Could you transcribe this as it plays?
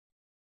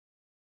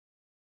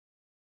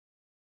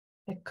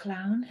The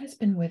clown has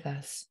been with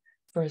us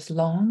for as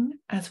long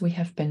as we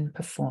have been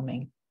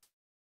performing.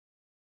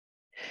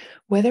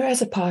 Whether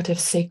as a part of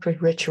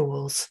sacred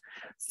rituals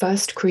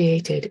first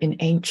created in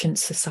ancient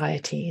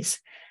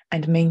societies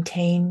and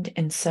maintained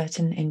in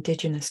certain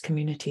indigenous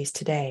communities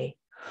today,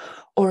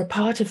 or a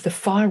part of the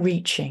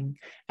far-reaching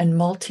and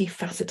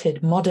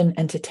multifaceted modern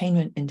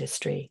entertainment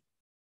industry,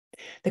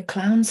 the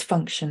clown's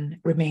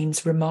function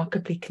remains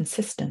remarkably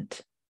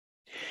consistent: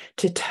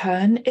 to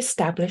turn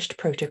established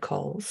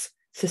protocols,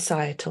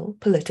 societal,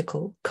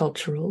 political,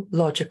 cultural,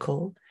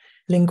 logical,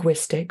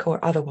 linguistic,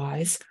 or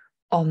otherwise,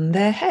 on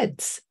their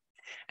heads,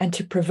 and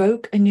to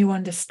provoke a new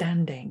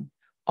understanding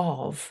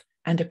of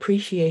and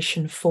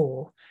appreciation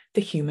for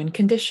the human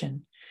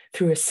condition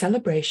through a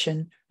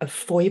celebration of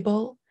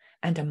foible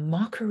and a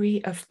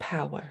mockery of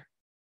power.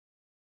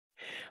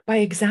 By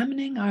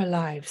examining our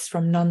lives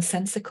from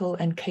nonsensical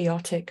and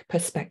chaotic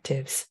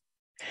perspectives,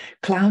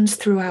 clowns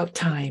throughout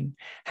time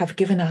have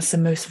given us a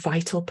most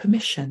vital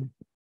permission: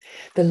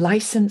 the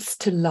license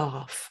to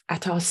laugh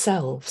at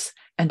ourselves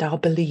and our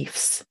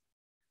beliefs.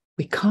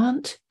 We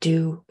can't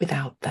do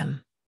without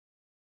them.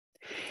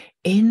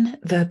 In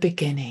the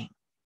beginning,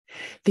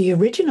 the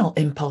original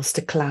impulse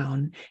to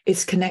clown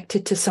is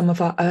connected to some of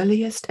our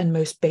earliest and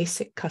most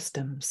basic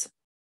customs.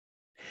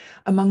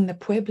 Among the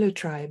Pueblo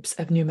tribes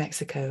of New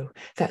Mexico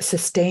that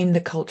sustain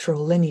the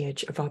cultural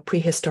lineage of our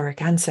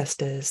prehistoric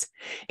ancestors,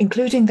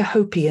 including the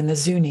Hopi and the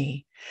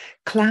Zuni,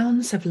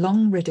 clowns have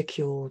long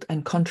ridiculed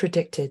and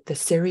contradicted the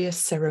serious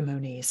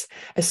ceremonies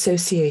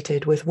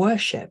associated with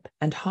worship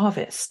and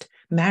harvest,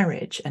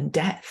 marriage and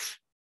death.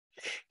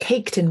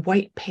 Caked in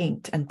white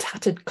paint and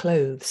tattered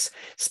clothes,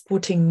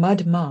 sporting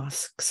mud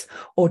masks,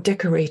 or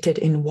decorated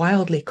in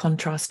wildly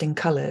contrasting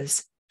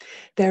colors,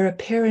 their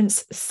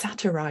appearance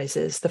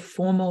satirizes the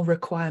formal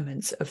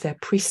requirements of their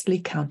priestly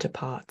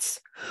counterparts,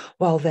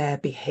 while their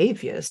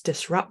behaviors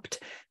disrupt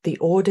the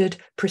ordered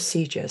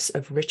procedures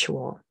of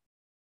ritual.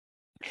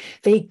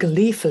 They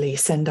gleefully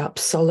send up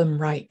solemn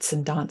rites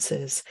and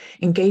dances,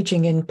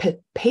 engaging in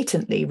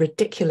patently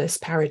ridiculous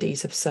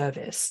parodies of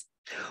service,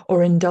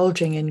 or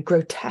indulging in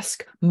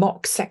grotesque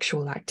mock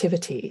sexual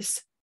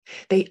activities.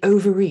 They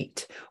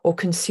overeat or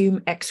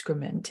consume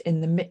excrement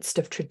in the midst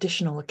of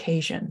traditional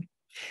occasion.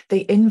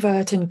 They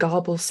invert and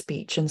garble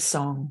speech and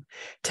song,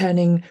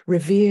 turning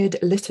revered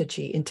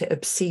liturgy into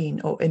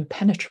obscene or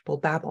impenetrable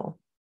babble.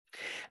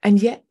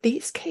 And yet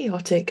these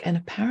chaotic and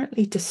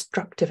apparently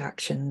destructive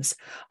actions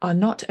are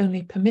not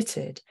only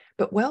permitted,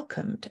 but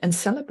welcomed and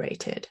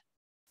celebrated.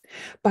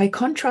 By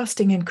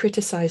contrasting and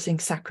criticizing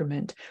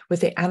sacrament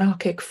with the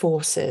anarchic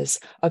forces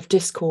of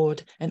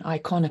discord and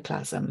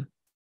iconoclasm,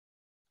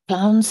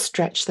 clowns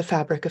stretch the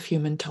fabric of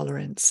human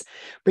tolerance,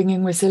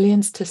 bringing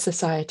resilience to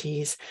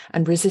societies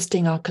and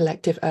resisting our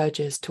collective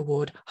urges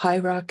toward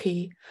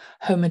hierarchy,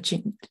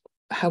 homogeneity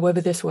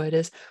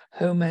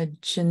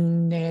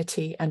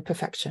and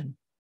perfection.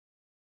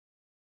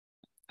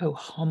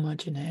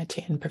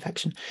 Homogeneity and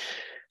perfection.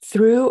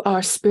 Through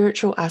our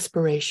spiritual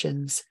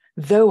aspirations,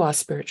 though our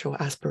spiritual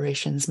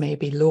aspirations may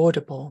be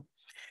laudable,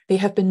 they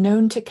have been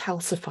known to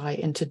calcify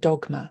into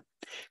dogma.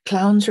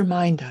 Clowns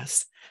remind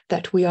us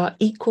that we are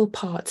equal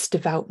parts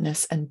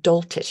devoutness and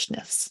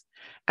doltishness,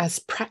 as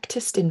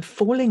practiced in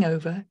falling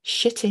over,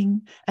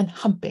 shitting, and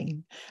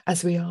humping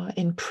as we are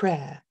in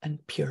prayer and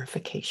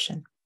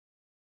purification.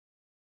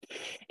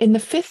 In the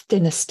 5th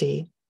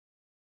dynasty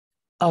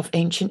of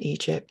ancient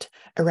Egypt,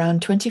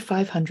 around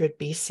 2500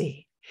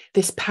 BC,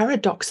 this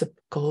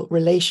paradoxical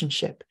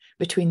relationship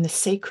between the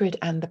sacred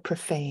and the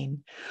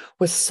profane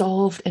was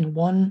solved in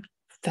one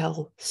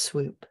fell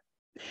swoop.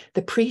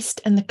 The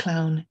priest and the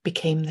clown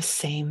became the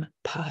same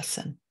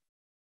person.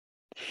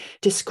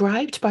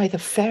 Described by the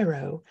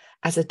pharaoh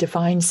as a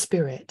divine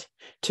spirit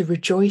to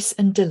rejoice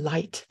and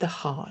delight the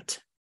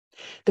heart,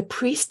 the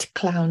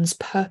priest-clown's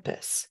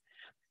purpose,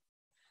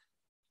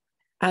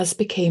 as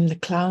became the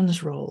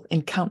clown's role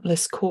in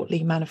countless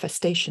courtly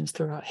manifestations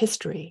throughout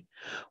history,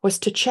 was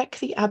to check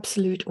the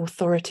absolute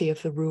authority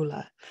of the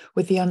ruler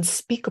with the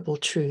unspeakable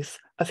truth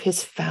of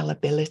his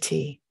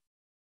fallibility.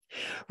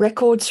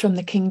 Records from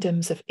the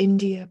kingdoms of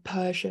India,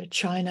 Persia,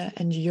 China,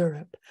 and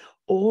Europe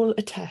all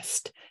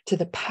attest to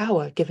the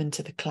power given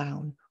to the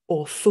clown,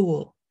 or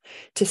fool,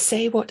 to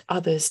say what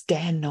others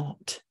dare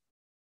not.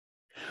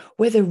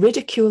 Whether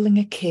ridiculing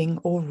a king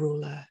or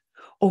ruler,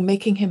 or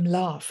making him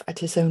laugh at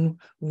his own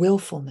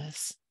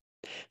willfulness,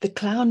 the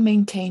clown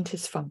maintained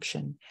his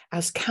function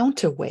as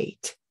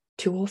counterweight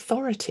to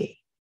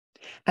authority,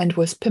 and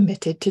was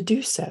permitted to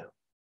do so.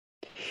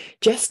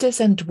 Jesters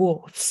and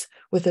dwarfs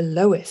were the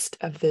lowest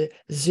of the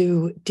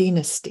Zhou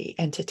dynasty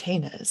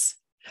entertainers,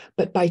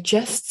 but by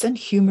jests and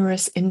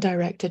humorous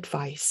indirect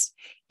advice,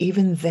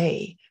 even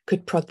they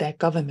could prod their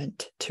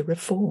government to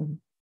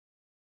reform.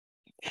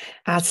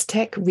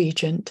 Aztec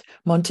regent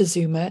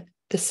Montezuma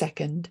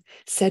II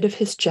said of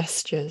his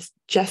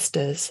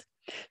jesters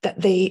that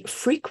they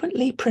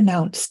frequently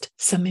pronounced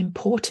some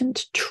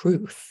important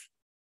truth,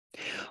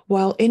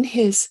 while in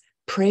his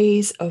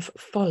Praise of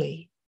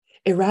Folly,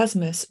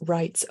 Erasmus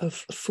writes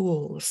of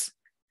fools,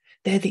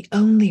 They're the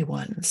only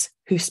ones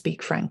who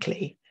speak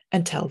frankly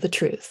and tell the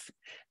truth.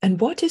 And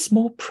what is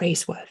more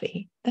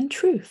praiseworthy than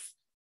truth?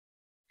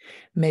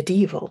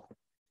 Medieval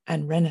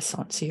and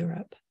Renaissance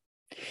Europe.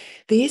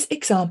 These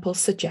examples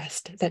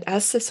suggest that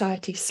as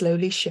society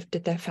slowly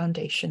shifted their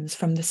foundations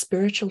from the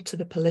spiritual to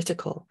the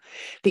political,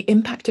 the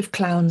impact of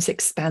clowns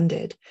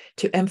expanded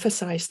to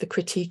emphasize the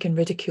critique and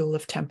ridicule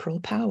of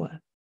temporal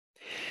power.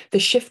 The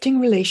shifting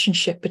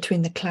relationship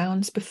between the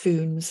clowns,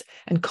 buffoons,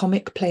 and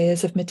comic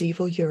players of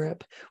medieval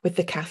Europe with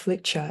the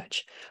Catholic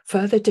Church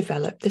further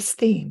developed this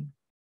theme.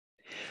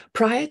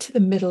 Prior to the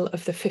middle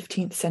of the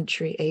 15th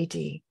century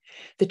AD,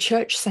 the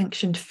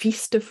church-sanctioned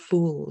Feast of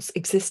Fools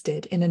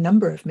existed in a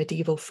number of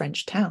medieval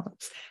French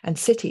towns and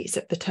cities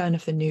at the turn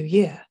of the new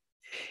year,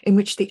 in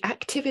which the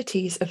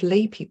activities of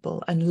lay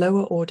people and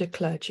lower-order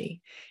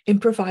clergy,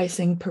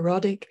 improvising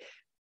parodic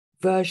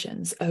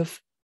versions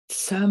of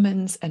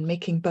sermons and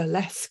making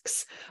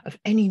burlesques of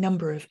any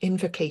number of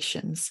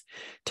invocations,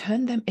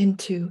 turned them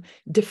into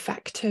de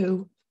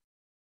facto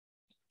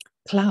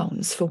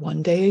clowns for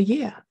one day a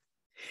year.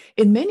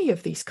 In many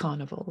of these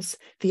carnivals,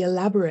 the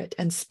elaborate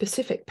and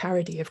specific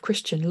parody of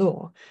Christian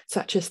law,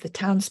 such as the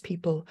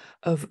townspeople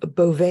of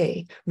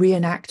Beauvais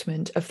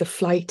reenactment of the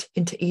flight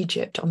into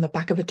Egypt on the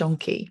back of a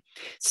donkey,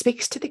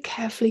 speaks to the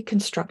carefully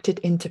constructed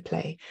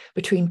interplay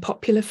between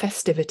popular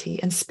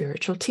festivity and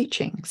spiritual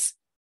teachings.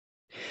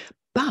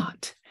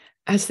 But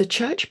as the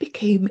church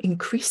became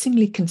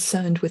increasingly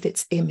concerned with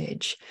its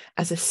image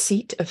as a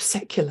seat of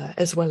secular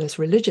as well as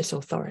religious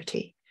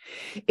authority,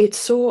 it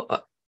saw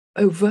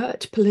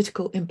overt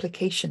political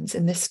implications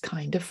in this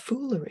kind of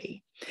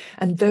foolery,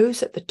 and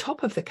those at the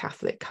top of the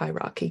Catholic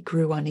hierarchy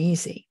grew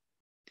uneasy.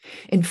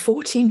 In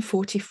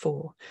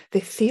 1444, the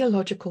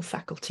theological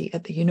faculty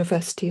at the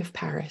University of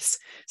Paris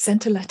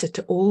sent a letter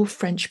to all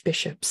French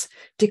bishops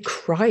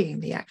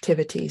decrying the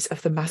activities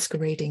of the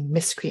masquerading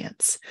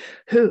miscreants,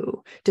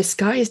 who,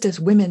 disguised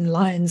as women,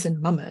 lions, and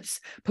mummers,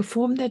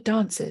 performed their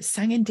dances,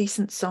 sang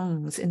indecent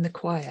songs in the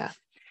choir,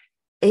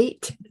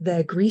 ate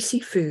their greasy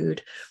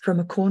food from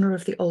a corner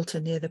of the altar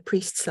near the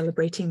priest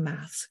celebrating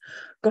Mass,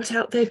 got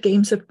out their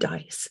games of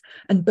dice,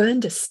 and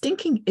burned a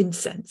stinking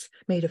incense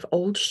made of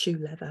old shoe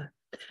leather,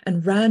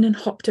 and ran and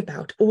hopped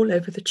about all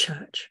over the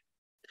church.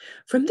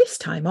 From this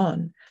time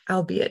on,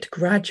 albeit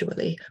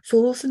gradually,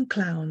 fools and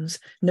clowns,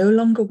 no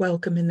longer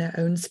welcome in their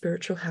own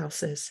spiritual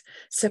houses,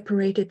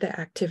 separated their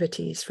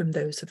activities from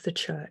those of the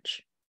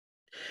church.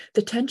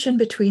 The tension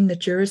between the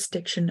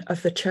jurisdiction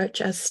of the church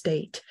as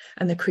state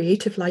and the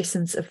creative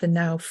license of the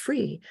now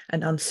free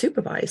and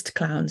unsupervised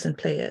clowns and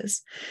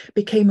players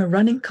became a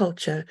running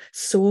culture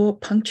sore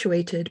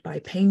punctuated by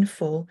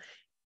painful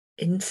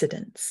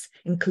incidents,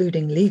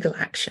 including legal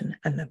action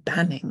and the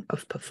banning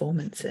of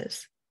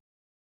performances.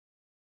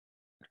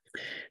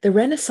 The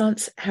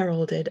Renaissance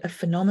heralded a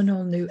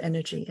phenomenal new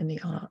energy in the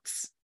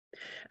arts.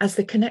 As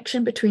the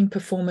connection between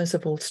performers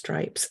of all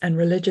stripes and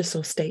religious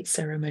or state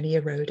ceremony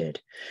eroded,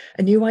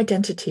 a new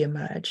identity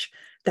emerged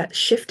that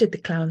shifted the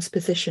clown's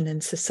position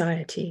in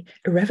society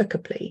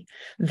irrevocably,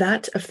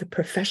 that of the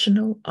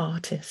professional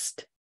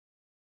artist.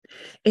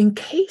 In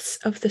case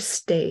of the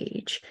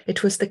stage,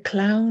 it was the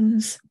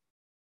clowns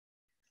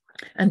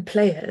and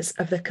players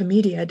of the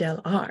Commedia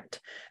dell'arte,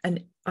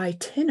 an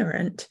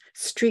itinerant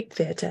street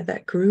theatre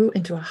that grew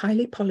into a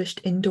highly polished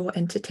indoor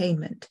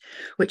entertainment,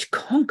 which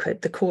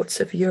conquered the courts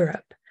of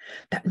Europe,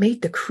 that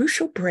made the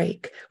crucial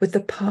break with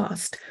the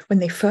past when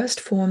they first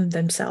formed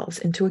themselves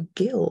into a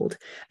guild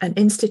and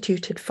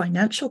instituted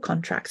financial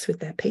contracts with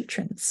their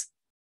patrons.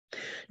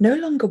 No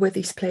longer were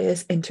these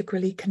players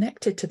integrally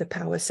connected to the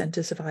power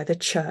centers of either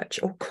church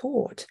or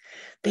court.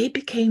 They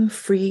became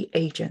free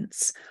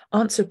agents,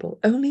 answerable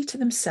only to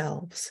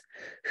themselves,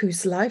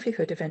 whose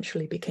livelihood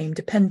eventually became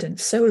dependent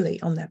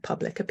solely on their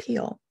public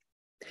appeal.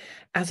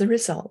 As a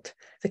result,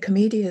 the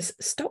Commedia's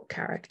stock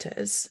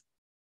characters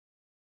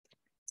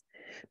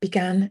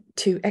began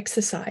to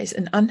exercise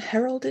an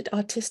unheralded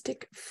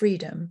artistic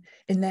freedom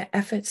in their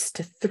efforts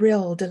to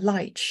thrill,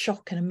 delight,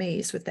 shock, and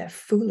amaze with their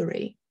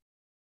foolery.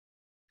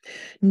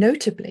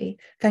 Notably,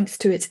 thanks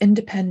to its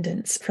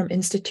independence from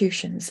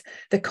institutions,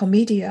 the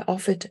Commedia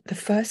offered the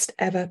first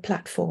ever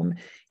platform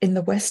in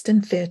the Western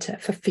theatre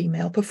for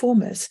female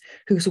performers,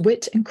 whose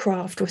wit and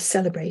craft were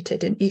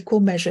celebrated in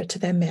equal measure to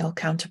their male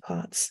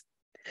counterparts.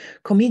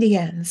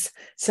 Comediennes,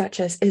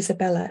 such as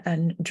Isabella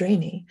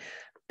Andreni,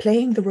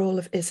 playing the role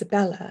of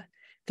Isabella,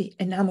 the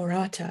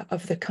innamorata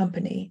of the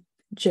company,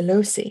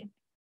 Gelosi,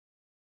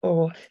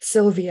 or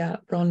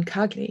Silvia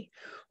Roncagli,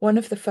 one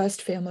of the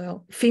first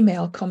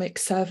female comic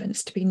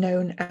servants to be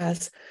known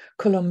as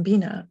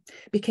Colombina,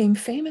 became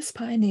famous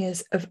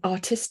pioneers of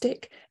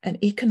artistic and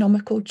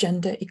economical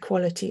gender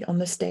equality on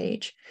the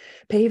stage,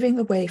 paving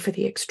the way for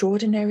the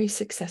extraordinary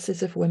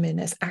successes of women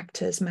as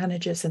actors,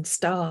 managers, and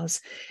stars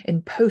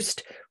in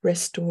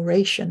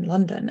post-Restoration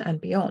London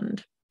and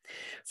beyond.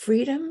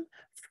 Freedom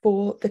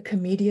for the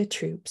Commedia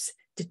troupes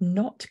did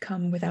not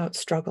come without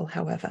struggle,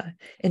 however.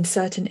 In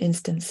certain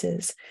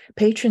instances,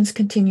 patrons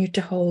continued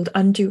to hold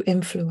undue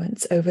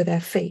influence over their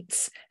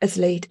fates as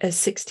late as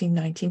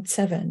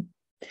 1697.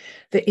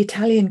 The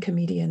Italian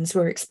comedians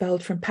were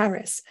expelled from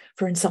Paris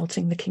for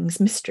insulting the king's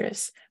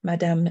mistress,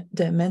 Madame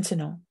de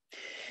Maintenon.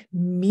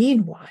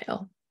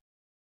 Meanwhile,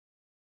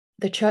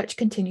 the church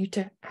continued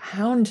to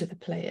hound the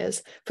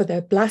players for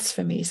their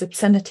blasphemies,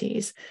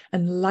 obscenities,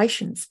 and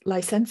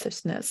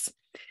licentiousness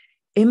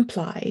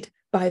implied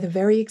by the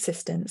very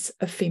existence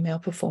of female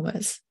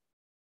performers.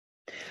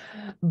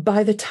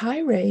 But the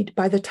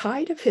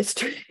tide of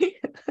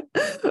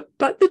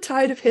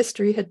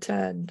history had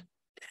turned.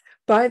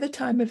 By the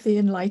time of the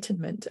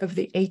Enlightenment of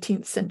the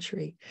 18th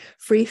century,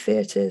 free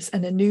theatres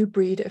and a new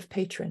breed of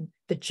patron,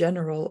 the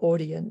general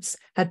audience,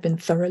 had been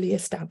thoroughly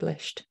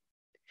established.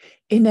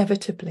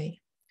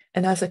 Inevitably,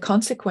 and as a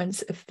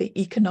consequence of the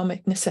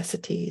economic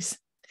necessities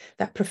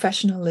that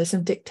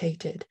professionalism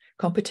dictated,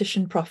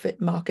 competition,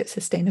 profit, market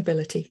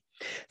sustainability,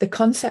 the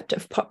concept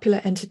of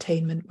popular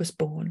entertainment was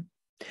born.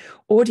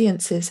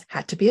 Audiences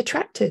had to be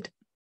attracted,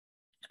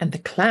 and the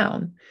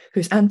clown,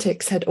 whose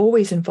antics had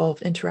always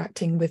involved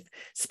interacting with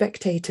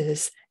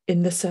spectators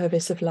in the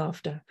service of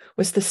laughter,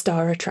 was the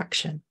star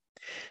attraction.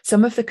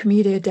 Some of the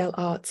Commedia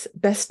dell'arte's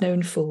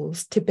best-known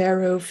fools,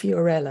 Tibero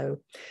Fiorello,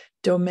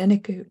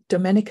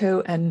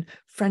 Domenico and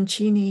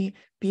Francini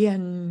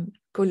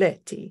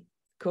Biancolelli,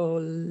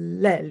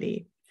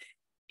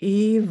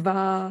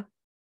 Evaristo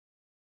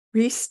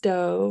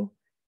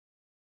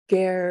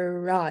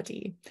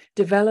Gherardi,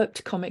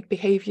 developed comic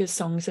behaviors,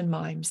 songs, and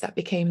mimes that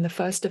became the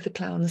first of the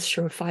clown's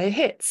surefire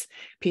hits,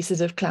 pieces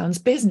of clown's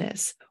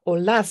business, or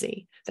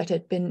Lazzi, that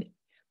had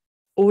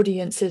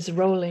audience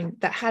rolling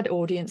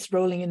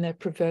in their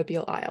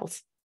proverbial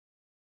aisles.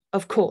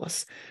 Of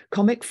course,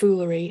 comic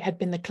foolery had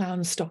been the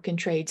clown's stock in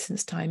trade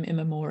since time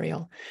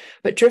immemorial,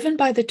 but driven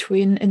by the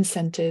twin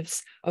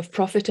incentives of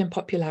profit and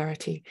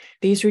popularity,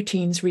 these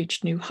routines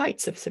reached new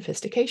heights of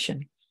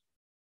sophistication.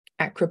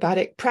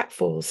 Acrobatic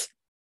pratfalls,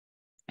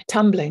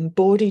 tumbling,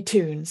 bawdy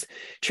tunes,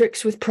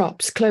 tricks with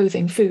props,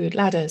 clothing, food,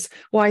 ladders,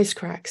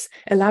 wisecracks,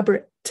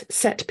 elaborate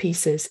set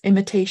pieces,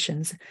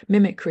 imitations,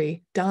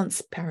 mimicry,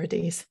 dance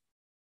parodies,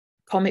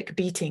 comic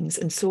beatings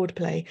and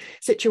swordplay,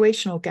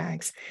 situational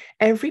gags.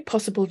 Every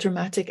possible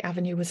dramatic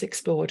avenue was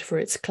explored for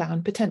its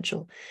clown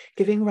potential,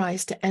 giving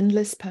rise to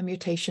endless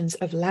permutations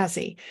of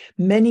Lazzi,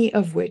 many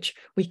of which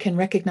we can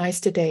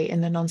recognize today in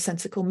the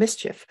nonsensical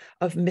mischief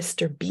of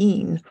Mr.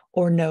 Bean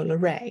or Nola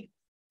Ray.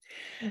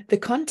 The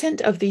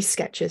content of these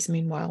sketches,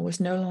 meanwhile,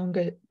 was no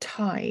longer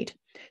tied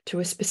to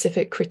a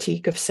specific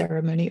critique of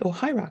ceremony or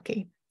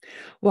hierarchy.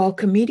 While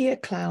Commedia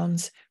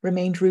clowns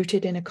remained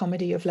rooted in a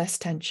comedy of less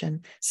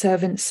tension,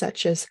 servants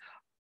such as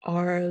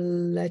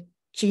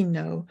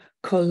Arlecchino,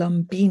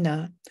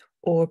 Colombina,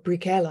 or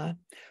Brighella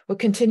were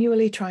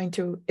continually trying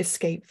to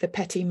escape the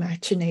petty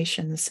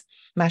machinations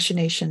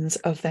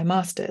of their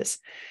masters,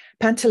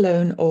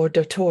 Pantalone or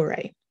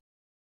Dottore.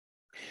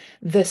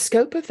 The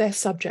scope of their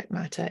subject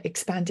matter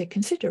expanded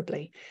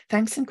considerably,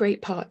 thanks in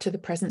great part to the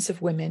presence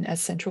of women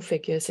as central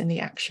figures in the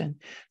action.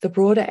 The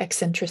broader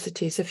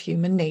eccentricities of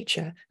human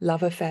nature,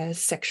 love affairs,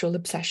 sexual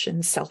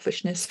obsessions,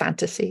 selfishness,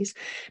 fantasies,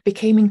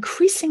 became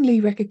increasingly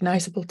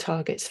recognizable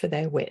targets for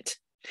their wit.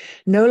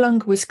 No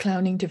longer was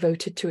clowning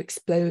devoted to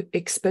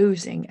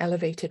exposing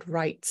elevated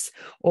rights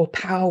or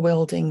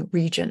power-wielding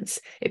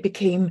regents. It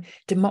became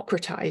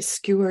democratized,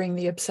 skewering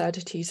the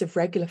absurdities of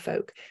regular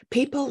folk,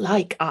 people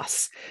like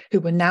us, who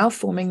were now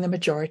forming the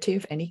majority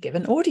of any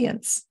given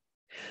audience.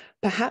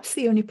 Perhaps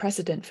the only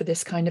precedent for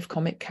this kind of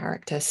comic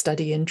character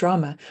study in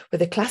drama were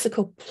the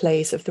classical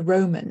plays of the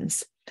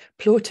Romans,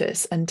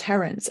 Plautus and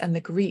Terence, and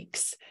the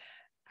Greeks,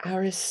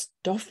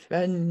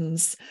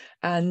 Aristophanes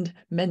and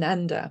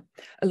Menander,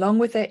 along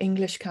with their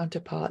English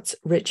counterparts,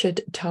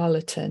 Richard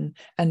Tarleton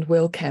and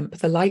Will Kemp,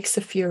 the likes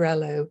of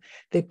Fiorello,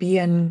 the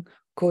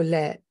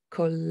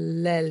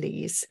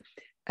Biancolellis,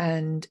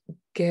 and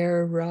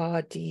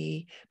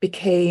Gherardi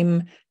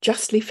became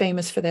justly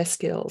famous for their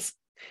skills.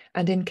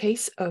 And in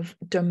case of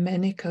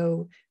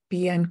Domenico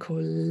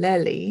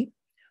Biancolelli,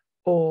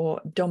 or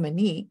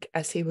Dominique,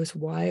 as he was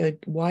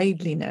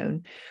widely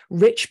known,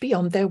 rich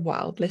beyond their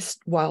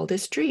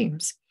wildest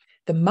dreams.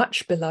 The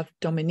much-beloved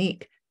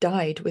Dominique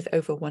died with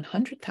over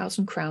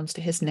 100,000 crowns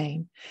to his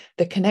name.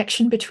 The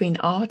connection between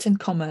art and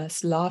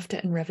commerce, laughter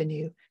and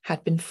revenue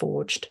had been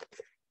forged.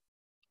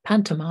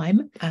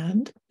 Pantomime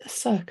and the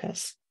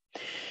circus.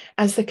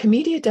 As the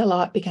Commedia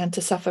dell'arte began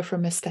to suffer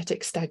from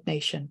aesthetic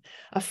stagnation,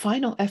 a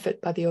final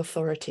effort by the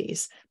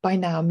authorities, by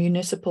now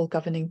municipal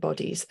governing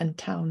bodies and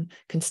town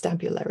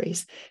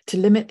constabularies, to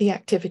limit the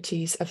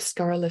activities of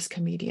scurrilous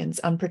comedians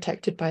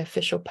unprotected by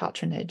official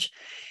patronage,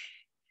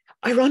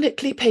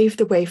 ironically paved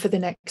the way for the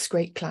next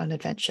great clown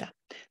adventure.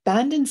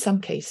 Banned in some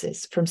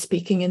cases from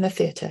speaking in the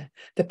theatre,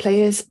 the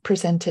players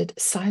presented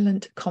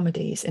silent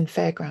comedies in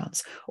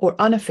fairgrounds or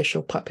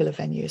unofficial popular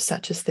venues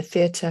such as the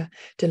Théâtre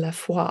de la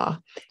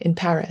Foire in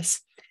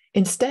Paris.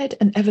 Instead,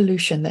 an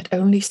evolution that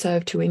only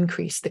served to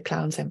increase the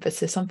clown's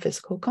emphasis on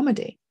physical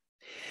comedy.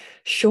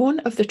 Shorn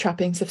of the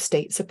trappings of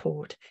state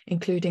support,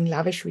 including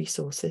lavish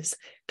resources,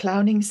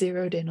 clowning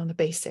zeroed in on the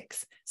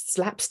basics,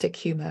 slapstick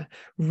humor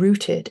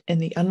rooted in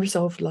the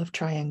unresolved love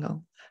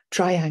triangle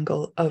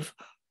of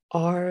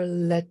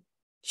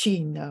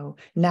Arlecchino,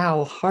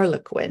 now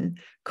Harlequin,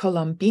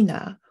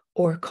 Colombina,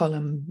 or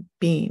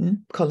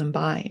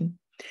Columbine,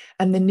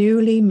 and the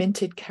newly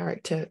minted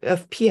character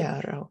of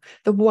Piero,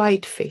 the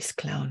white-faced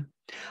clown.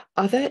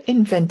 Other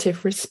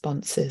inventive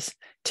responses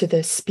to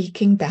the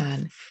speaking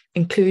ban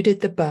included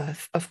the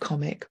birth of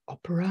comic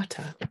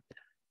operata.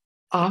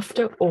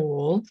 After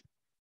all,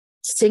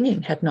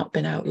 singing had not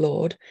been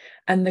outlawed,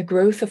 and the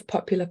growth of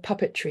popular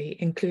puppetry,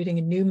 including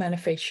a new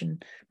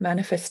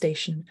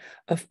manifestation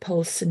of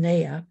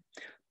Pulcinella,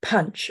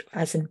 Punch,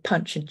 as in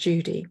Punch and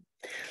Judy.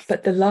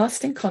 But the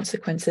lasting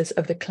consequences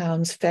of the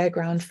clown's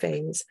fairground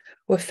phase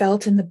were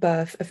felt in the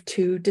birth of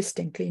two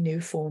distinctly new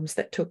forms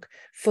that took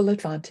full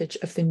advantage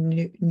of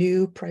the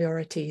new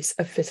priorities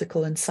of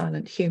physical and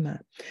silent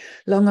humor,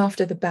 long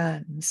after the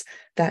bans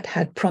that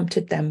had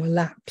prompted them were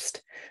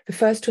lapsed. The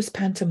first was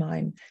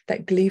pantomime,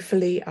 that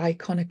gleefully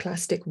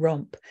iconoclastic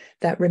romp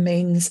that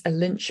remains a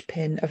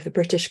linchpin of the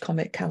British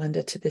comic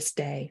calendar to this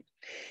day.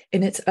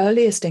 In its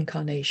earliest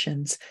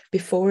incarnations,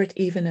 before it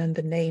even earned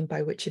the name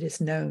by which it is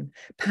known,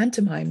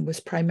 pantomime was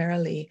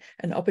primarily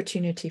an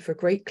opportunity for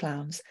great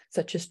clowns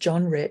such as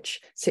John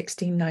Rich,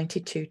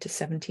 1692 to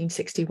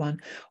 1761,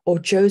 or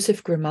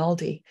Joseph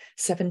Grimaldi,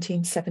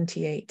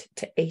 1778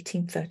 to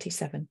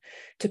 1837,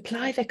 to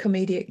ply their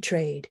comedic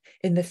trade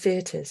in the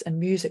theatres and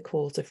music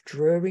halls of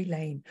Drury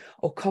Lane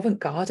or Covent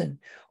Garden,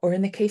 or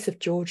in the case of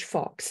George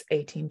Fox,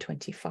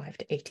 1825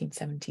 to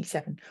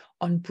 1877,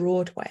 on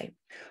Broadway,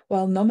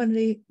 while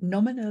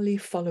nominally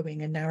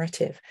following a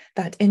narrative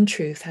that in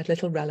truth had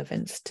little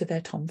relevance to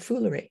their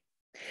tomfoolery.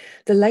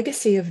 The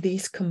legacy of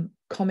these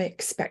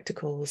comic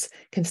spectacles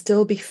can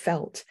still be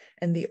felt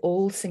in the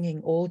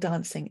all-singing,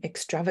 all-dancing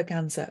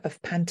extravaganza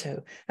of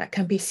panto that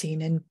can be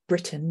seen in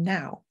Britain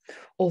now,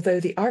 although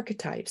the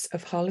archetypes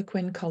of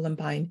Harlequin,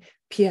 Columbine,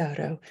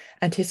 Piero,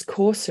 and his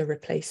coarser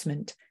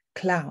replacement,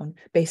 Clown,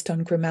 based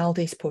on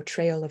Grimaldi's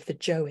portrayal of the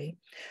Joey,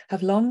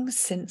 have long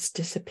since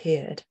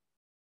disappeared.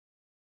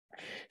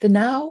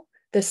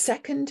 The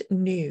second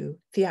new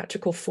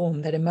theatrical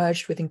form that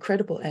emerged with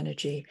incredible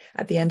energy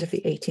at the end of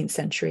the 18th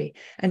century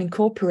and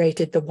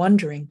incorporated the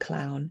wandering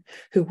clown,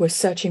 who was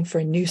searching for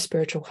a new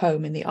spiritual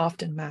home in the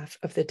aftermath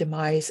of the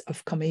demise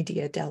of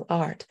Commedia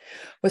dell'arte,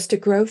 was to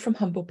grow from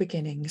humble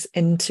beginnings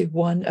into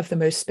one of the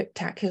most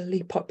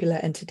spectacularly popular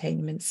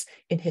entertainments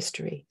in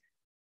history,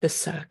 the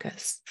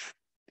circus.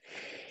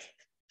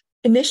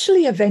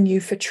 Initially a venue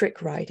for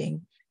trick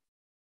riding,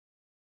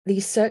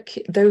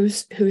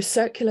 those whose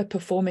circular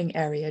performing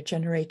area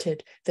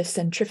generated the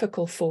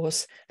centrifugal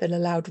force that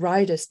allowed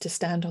riders to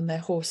stand on their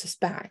horses'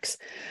 backs,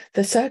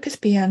 the circus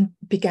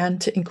began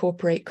to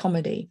incorporate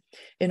comedy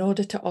in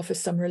order to offer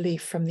some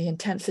relief from the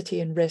intensity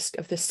and risk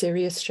of the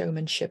serious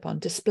showmanship on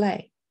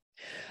display.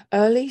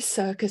 Early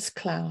circus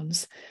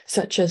clowns,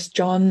 such as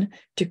John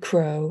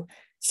Ducrot,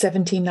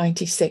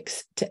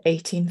 1796 to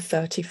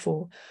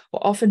 1834, were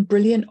often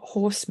brilliant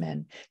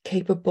horsemen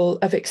capable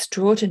of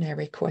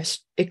extraordinary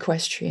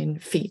equestrian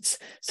feats,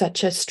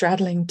 such as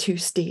straddling two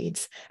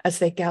steeds as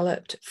they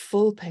galloped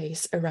full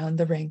pace around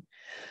the ring.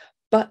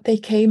 But they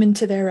came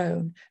into their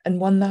own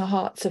and won the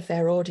hearts of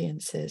their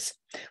audiences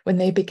when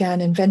they began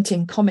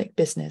inventing comic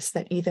business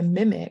that either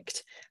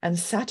mimicked and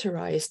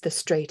satirized the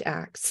straight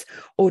acts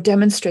or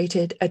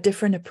demonstrated a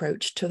different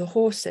approach to the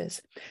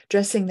horses,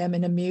 dressing them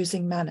in an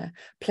amusing manner,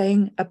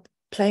 playing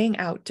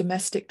out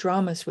domestic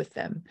dramas with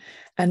them,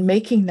 and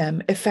making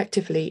them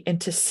effectively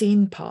into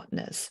scene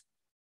partners.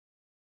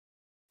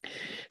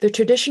 The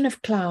tradition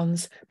of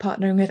clowns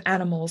partnering with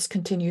animals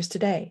continues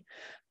today.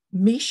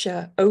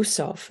 Misha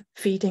Ossoff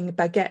feeding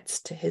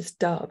baguettes to his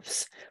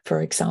doves,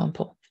 for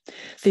example.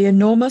 The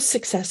enormous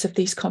success of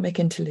these comic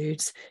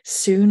interludes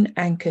soon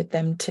anchored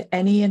them to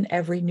any and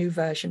every new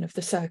version of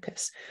the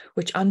circus,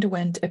 which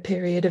underwent a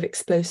period of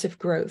explosive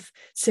growth,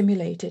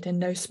 simulated in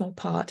no small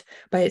part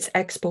by its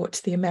export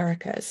to the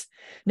Americas.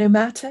 No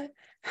matter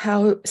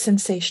how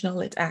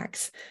sensational its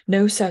acts,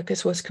 no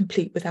circus was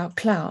complete without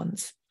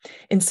clowns.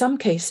 In some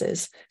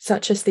cases,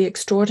 such as the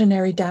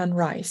extraordinary Dan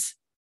Rice,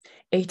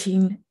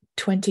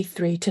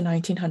 1823 to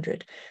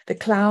 1900, the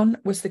clown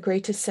was the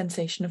greatest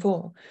sensation of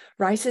all.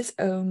 Rice's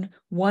own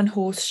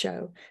one-horse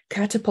show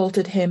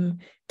catapulted him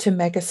to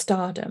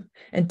megastardom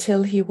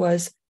until he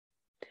was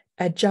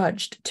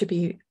adjudged to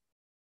be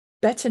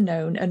better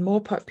known and more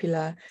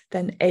popular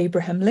than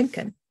Abraham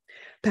Lincoln.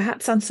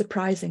 Perhaps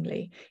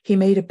unsurprisingly, he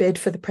made a bid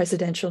for the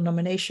presidential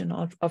nomination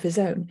of his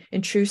own.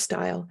 In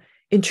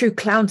true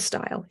clown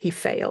style, he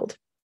failed.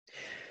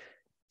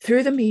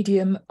 Through the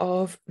medium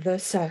of the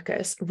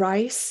circus,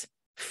 Rice,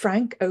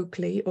 Frank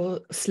Oakley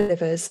or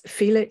Slivers,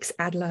 Felix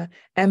Adler,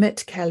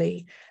 Emmett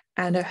Kelly,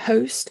 and a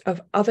host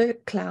of other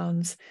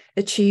clowns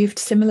achieved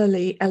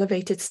similarly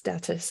elevated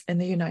status in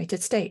the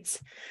United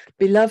States,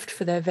 beloved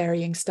for their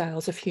varying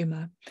styles of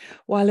humor,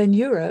 while in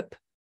Europe,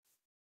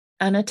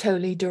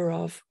 Anatoly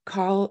Durov,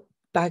 Carl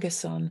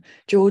Bagasson,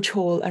 George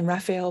Hall, and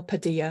Raphael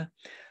Padilla,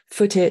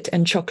 Foot It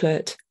and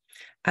Chocolate,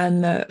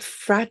 and the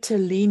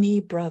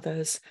Fratellini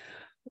brothers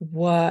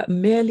were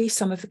merely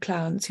some of the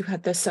clowns who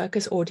had their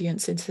circus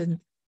audiences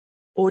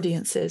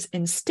audiences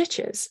in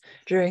stitches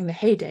during the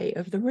heyday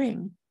of the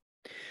Ring.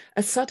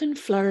 A sudden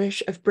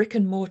flourish of brick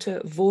and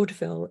mortar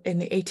vaudeville in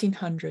the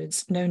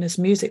 1800s, known as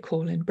music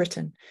hall in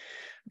Britain,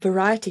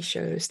 variety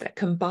shows that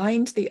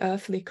combined the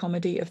earthly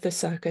comedy of the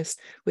circus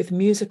with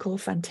musical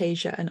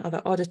fantasia and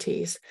other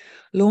oddities,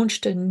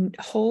 launched a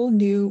whole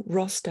new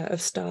roster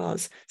of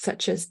stars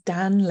such as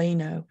Dan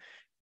Leno,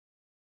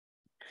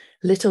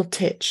 Little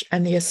Titch,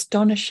 and the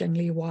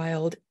astonishingly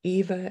wild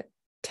Eva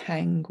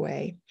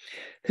Tangway,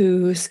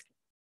 whose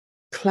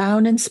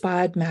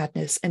clown-inspired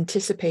madness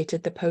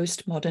anticipated the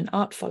postmodern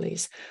art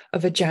follies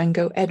of a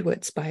Django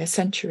Edwards by a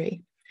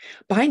century.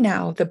 By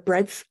now, the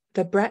breadth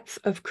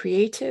of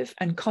creative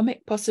and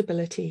comic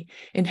possibility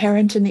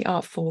inherent in the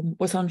art form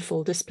was on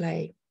full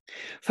display.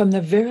 From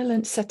the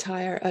virulent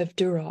satire of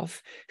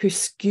Durov, who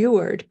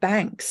skewered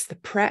banks, the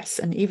press,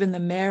 and even the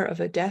mayor of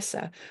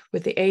Odessa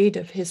with the aid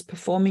of his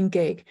performing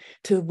gig,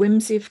 to the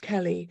whimsy of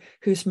Kelly,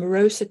 whose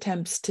morose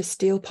attempts to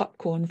steal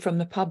popcorn from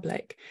the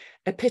public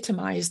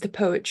epitomized the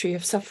poetry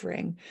of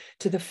suffering,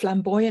 to the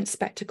flamboyant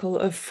spectacle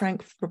of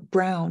Frank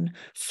Brown,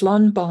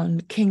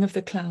 Flonbon, king of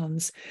the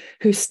clowns,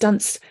 whose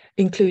stunts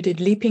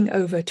included leaping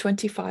over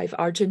 25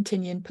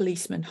 Argentinian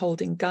policemen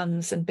holding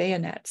guns and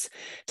bayonets,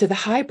 to the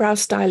highbrow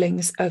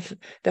stylings of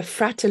the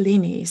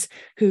Fratellinis,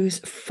 whose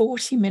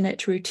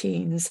 40-minute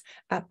routines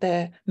at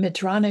the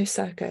Medrano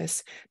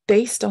circus,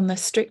 based on the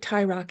strict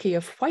hierarchy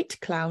of white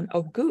clown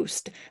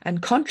Auguste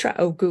and contra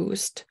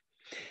Auguste,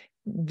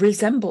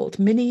 resembled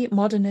mini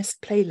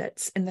modernist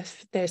playlets in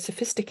their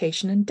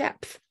sophistication and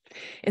depth.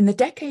 In the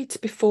decades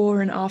before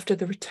and after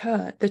the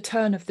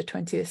turn of the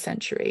 20th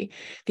century,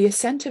 the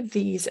ascent of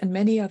these and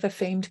many other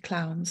famed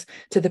clowns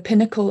to the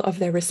pinnacle of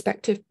their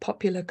respective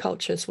popular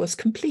cultures was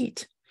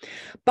complete.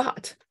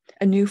 But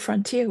a new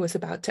frontier was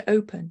about to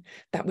open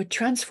that would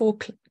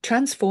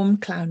transform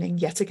clowning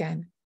yet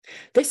again,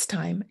 this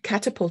time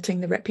catapulting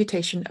the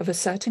reputation of a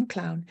certain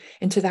clown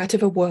into that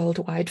of a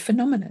worldwide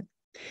phenomenon.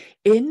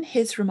 In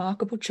his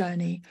remarkable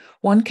journey,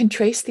 one can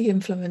trace the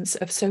influence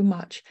of so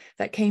much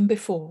that came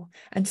before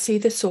and see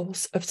the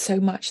source of so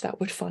much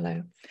that would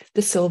follow.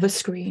 The silver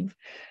screen.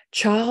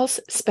 Charles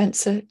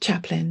Spencer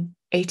Chaplin,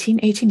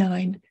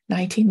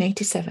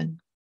 1889-1987.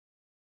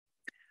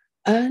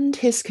 Earned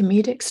his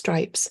comedic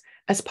stripes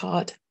as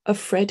part of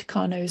Fred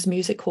Karno's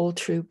music hall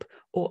troupe,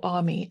 or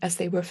army as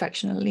they were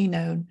affectionately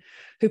known,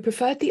 who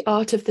preferred the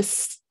art of the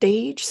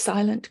stage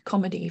silent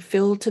comedy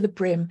filled to the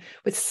brim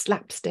with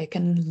slapstick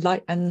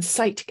and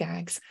sight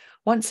gags.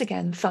 Once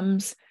again,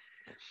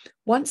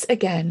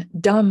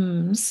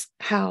 Dumbs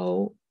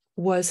How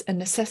was a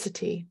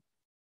necessity,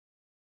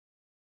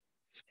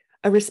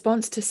 a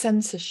response to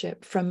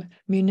censorship from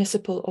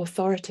municipal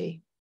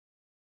authority.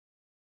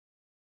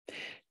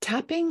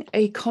 Tapping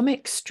a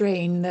comic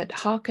strain that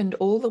harkened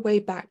all the way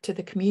back to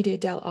the Commedia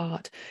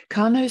dell'arte,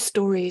 Karno's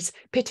stories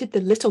pitted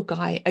the little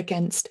guy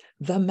against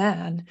the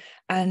man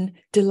and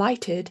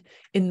delighted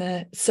in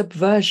the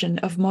subversion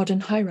of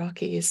modern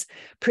hierarchies.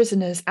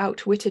 Prisoners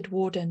outwitted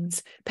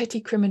wardens, petty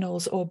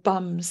criminals or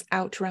bums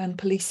outran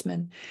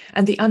policemen,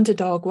 and the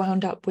underdog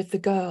wound up with the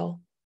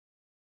girl.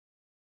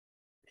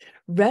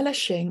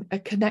 Relishing a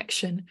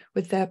connection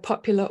with their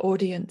popular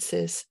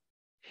audiences,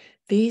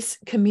 these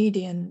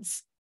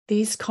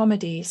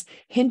comedies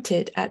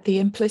hinted at the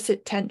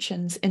implicit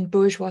tensions in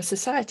bourgeois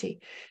society,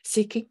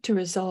 seeking to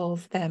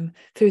resolve them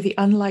through the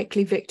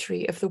unlikely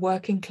victory of the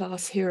working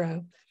class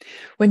hero.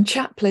 When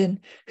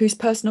Chaplin, whose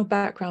personal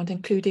background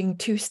including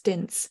 2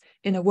 stints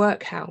in a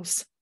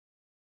workhouse,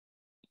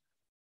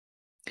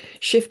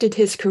 shifted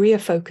his career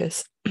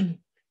focus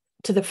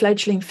to the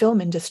fledgling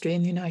film industry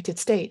in the United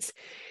States,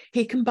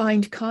 he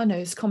combined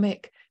Karno's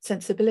comic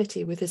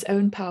sensibility with his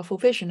own powerful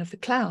vision of the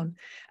clown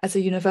as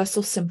a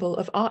universal symbol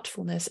of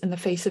artfulness in the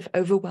face of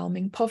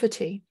overwhelming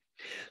poverty.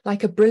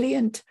 Like a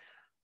brilliant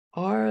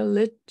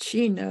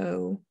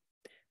Arlecchino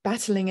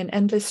battling an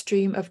endless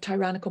stream of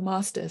tyrannical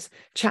masters,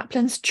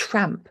 Chaplin's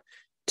tramp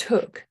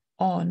took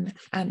on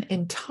an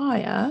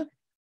entire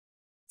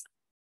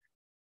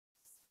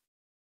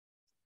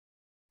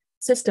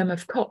system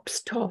of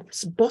cops,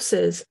 toffs,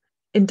 bosses,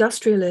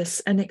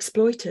 industrialists, and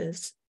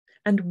exploiters,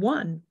 and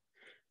won.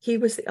 He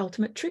was the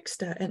ultimate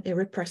trickster, an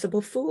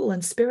irrepressible fool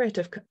and spirit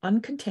of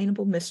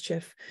uncontainable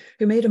mischief,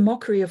 who made a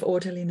mockery of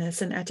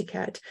orderliness and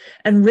etiquette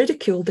and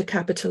ridiculed the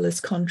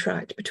capitalist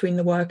contract between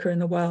the worker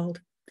and the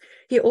world.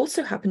 He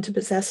also happened to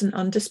possess an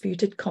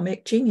undisputed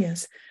comic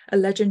genius, a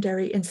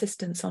legendary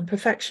insistence on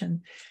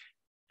perfection,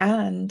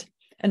 and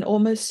an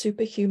almost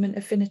superhuman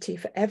affinity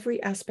for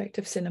every aspect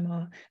of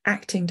cinema,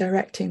 acting,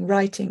 directing,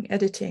 writing,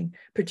 editing,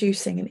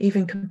 producing, and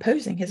even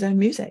composing his own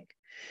music.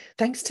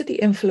 Thanks to the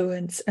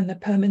influence and the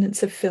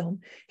permanence of film,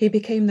 he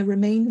became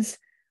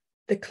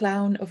the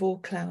clown of all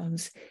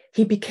clowns.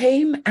 He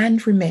became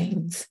and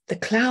remains the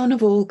clown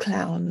of all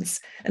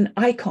clowns, an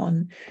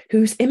icon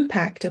whose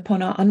impact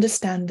upon our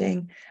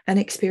understanding and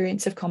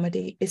experience of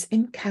comedy is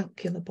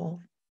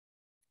incalculable.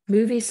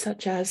 Movies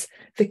such as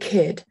The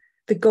Kid,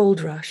 The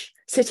Gold Rush,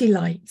 City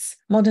Lights,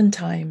 Modern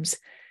Times,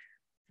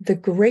 The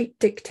Great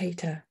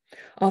Dictator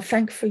are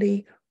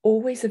thankfully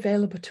always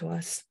available to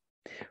us,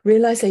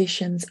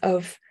 realizations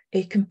of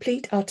a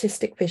complete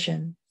artistic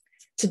vision.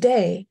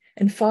 Today,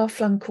 in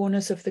far-flung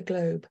corners of the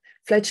globe,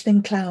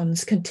 fledgling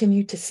clowns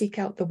continue to seek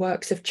out the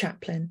works of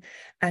Chaplin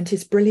and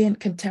his brilliant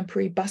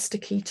contemporary Buster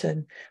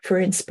Keaton for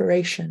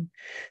inspiration.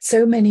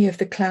 So many of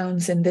the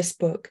clowns in this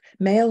book,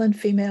 male and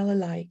female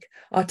alike,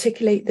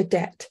 articulate the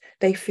debt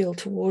they feel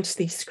towards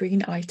these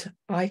screen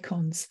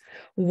icons.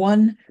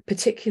 One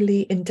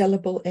particularly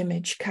indelible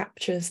image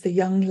captures the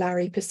young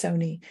Larry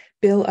Pisoni,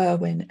 Bill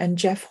Irwin, and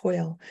Jeff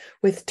Hoyle,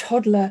 with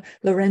toddler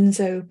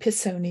Lorenzo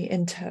Pisoni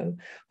in tow,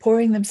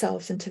 pouring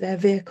themselves into their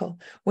vehicle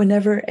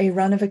whenever a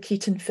run of a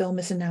Keaton film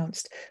is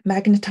announced,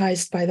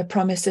 magnetized by the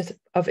promise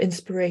of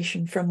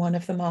inspiration from one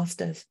of the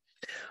masters.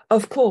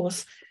 Of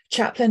course,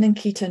 Chaplin and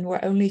Keaton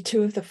were only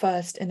two of the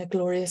first in a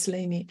glorious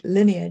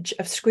lineage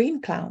of screen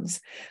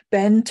clowns.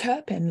 Ben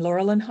Turpin,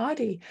 Laurel and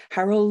Hardy,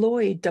 Harold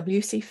Lloyd,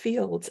 W.C.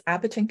 Fields,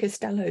 Abbott and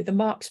Costello, the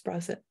Marx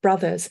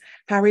Brothers,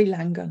 Harry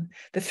Langdon,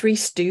 the Three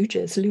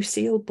Stooges,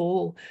 Lucille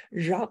Ball,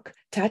 Jacques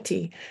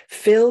Tati,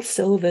 Phil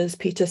Silvers,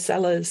 Peter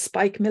Sellers,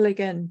 Spike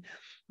Milligan,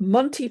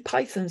 Monty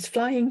Python's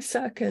Flying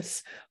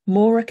Circus,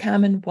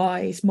 Morecambe and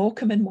Wise,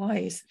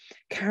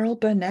 Carol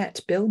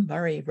Burnett, Bill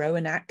Murray,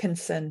 Rowan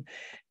Atkinson,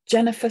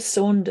 Jennifer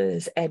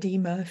Saunders, Eddie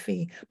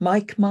Murphy,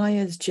 Mike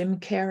Myers, Jim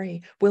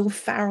Carrey, Will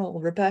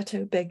Ferrell,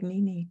 Roberto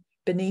Benigni,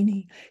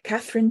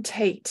 Catherine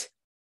Tate,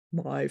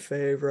 my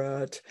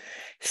favorite,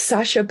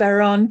 Sacha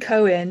Baron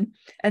Cohen,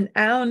 and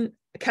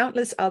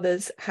countless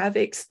others have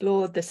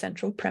explored the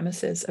central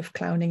premises of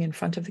clowning in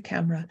front of the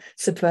camera,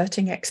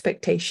 subverting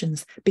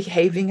expectations,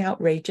 behaving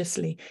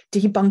outrageously,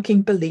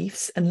 debunking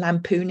beliefs, and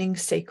lampooning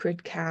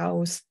sacred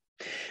cows.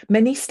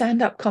 Many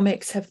stand-up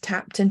comics have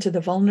tapped into the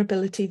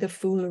vulnerability, the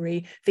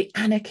foolery, the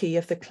anarchy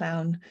of the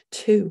clown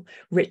too.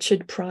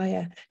 Richard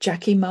Pryor,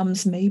 Jackie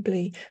Mums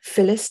Mabley,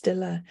 Phyllis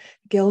Diller,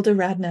 Gilda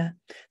Radner.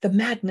 The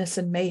madness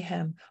and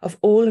mayhem of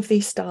all of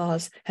these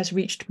stars has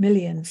reached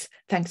millions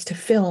thanks to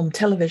film,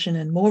 television,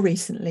 and more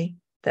recently,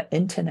 the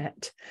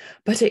internet.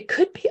 But it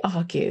could be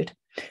argued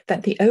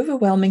that the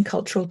overwhelming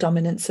cultural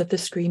dominance of the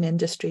screen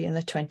industry in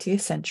the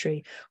 20th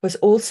century was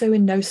also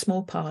in no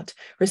small part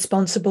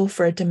responsible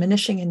for a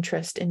diminishing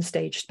interest in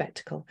stage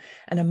spectacle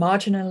and a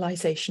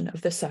marginalization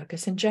of the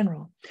circus in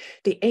general,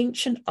 the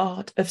ancient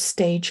art of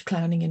stage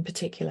clowning in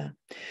particular.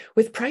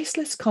 With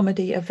priceless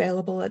comedy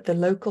available at the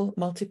local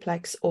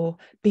multiplex or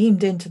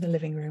beamed into the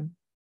living room,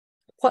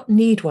 what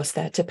need was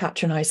there to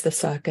patronize the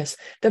circus,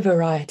 the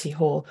variety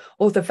hall,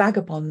 or the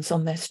vagabonds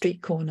on their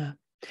street corner?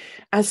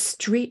 As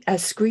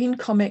screen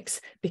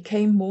comics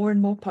became more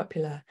and more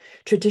popular,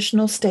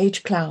 traditional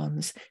stage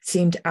clowns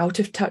seemed out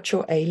of touch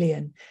or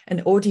alien,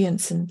 and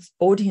audiences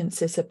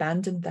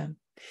abandoned them.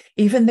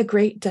 Even the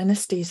great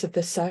dynasties of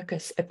the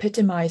circus,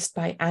 epitomized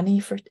by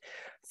Annie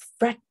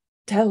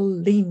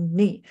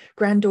Fratellini,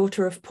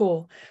 granddaughter of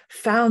Paul,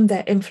 found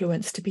their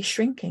influence to be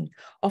shrinking,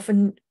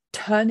 often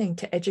turning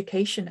to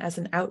education as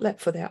an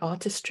outlet for their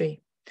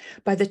artistry.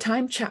 By the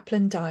time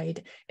Chaplin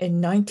died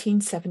in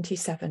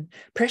 1977,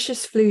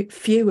 precious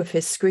few of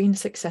his screen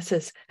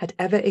successors had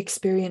ever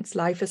experienced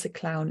life as a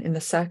clown in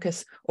the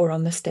circus or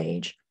on the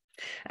stage.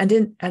 And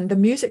the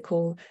music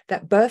hall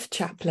that birthed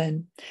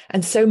Chaplin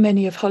and so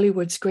many of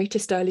Hollywood's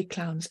greatest early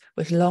clowns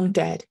was long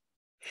dead.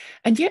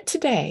 And yet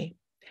today,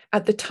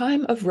 at the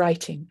time of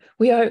writing,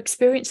 we are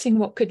experiencing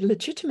what could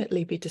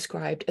legitimately be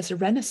described as a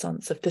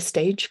renaissance of the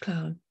stage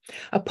clown,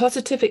 a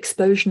positive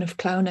explosion of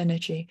clown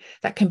energy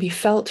that can be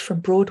felt from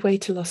Broadway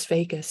to Las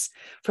Vegas,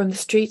 from the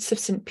streets of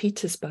St.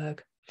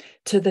 Petersburg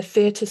to the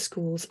theatre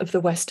schools of the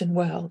Western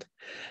world.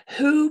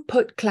 Who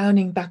put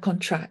clowning back on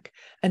track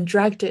and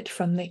dragged it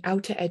from the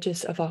outer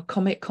edges of our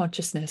comic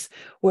consciousness,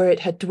 where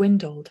it had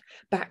dwindled,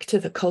 back to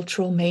the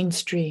cultural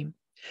mainstream?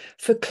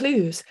 For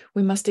clues,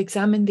 we must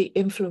examine the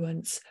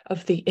influence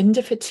of the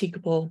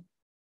indefatigable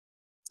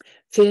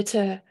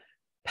theatre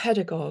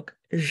pedagogue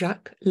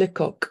Jacques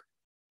Lecoq,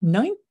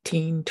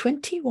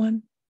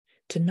 1921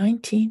 to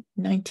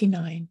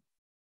 1999.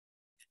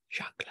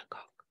 Jacques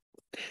Lecoq.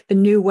 The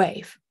New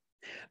Wave.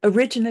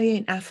 Originally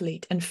an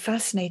athlete and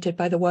fascinated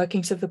by the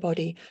workings of the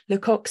body,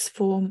 Lecoq's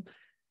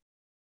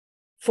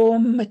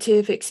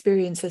formative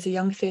experience as a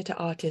young theatre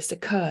artist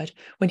occurred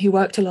when he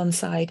worked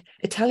alongside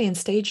Italian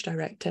stage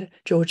director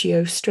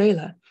Giorgio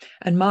Strehler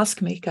and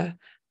mask maker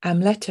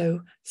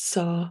Amleto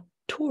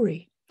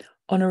Sartori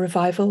on a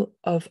revival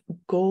of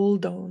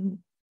Goldoni's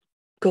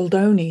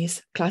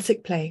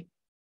classic play,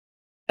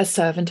 A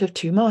Servant of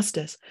Two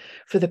Masters,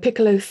 for the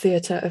Piccolo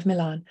Theatre of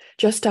Milan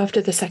just after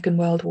the Second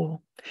World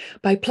War.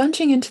 By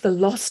plunging into the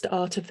lost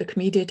art of the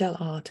Commedia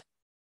dell'arte,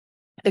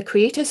 the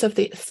creators of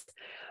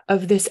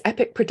this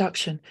epic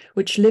production,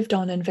 which lived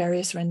on in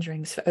various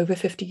renderings for over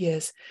 50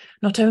 years,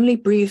 not only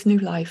breathed new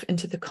life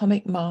into the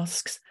comic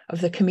masks of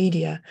the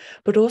Commedia,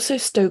 but also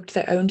stoked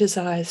their own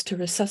desires to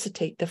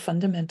resuscitate the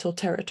fundamental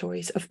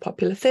territories of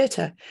popular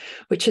theatre,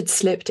 which had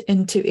slipped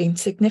into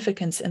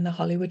insignificance in the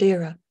Hollywood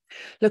era.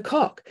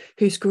 Lecoq,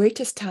 whose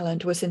greatest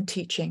talent was in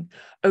teaching,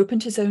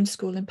 opened his own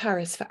school in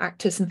Paris for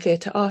actors and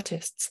theatre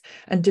artists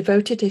and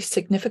devoted a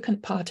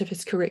significant part of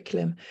his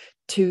curriculum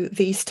to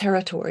these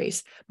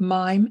territories: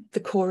 mime, the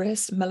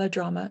chorus,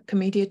 melodrama,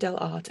 commedia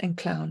dell'arte, and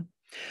clown.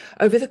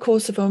 Over the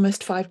course of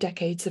almost 5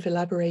 decades of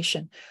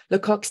elaboration,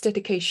 Lecoq's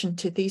dedication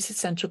to these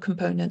essential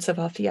components of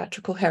our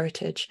theatrical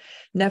heritage,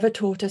 never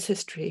taught as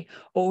history,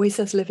 always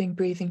as living,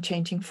 breathing,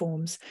 changing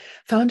forms,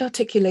 found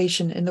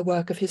articulation in the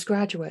work of his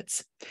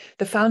graduates.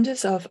 The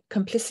founders of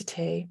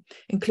Complicité,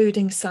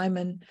 including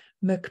Simon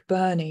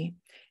McBurney,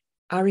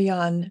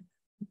 Ariane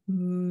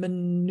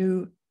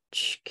Mnouchkine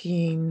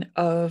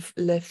of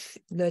Le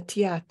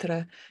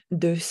Théâtre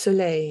du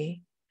Soleil,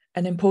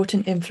 an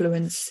important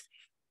influence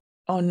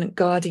on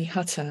Gardy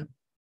Hutter,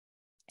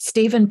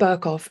 Stephen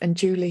Burkoff and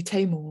Julie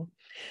Taymor,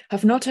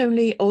 have not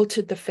only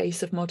altered the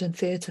face of modern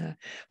theatre,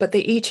 but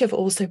they each have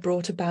also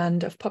brought a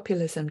band of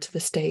populism to the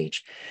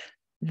stage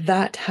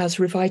that has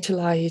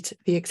revitalized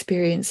the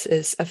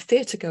experiences of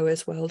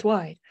theatregoers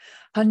worldwide.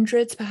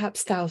 Hundreds,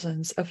 perhaps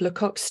thousands, of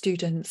Lecoq's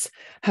students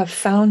have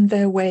found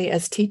their way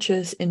as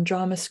teachers in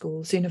drama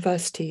schools,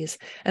 universities,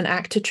 and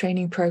actor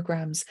training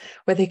programs,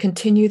 where they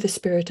continue the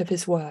spirit of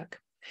his work.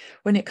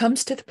 When it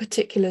comes to the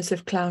particulars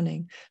of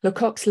clowning,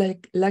 Lecoq's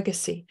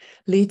legacy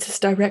leads us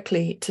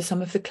directly to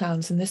some of the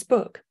clowns in this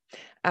book.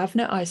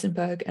 Avner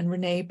Eisenberg and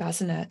René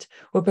Bazinet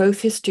were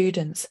both his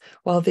students,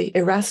 while the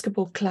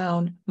irascible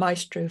clown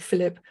maestro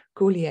Philippe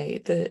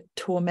Goulier, the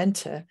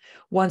tormentor,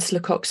 once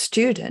Lecoq's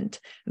student,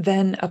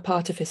 then a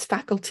part of his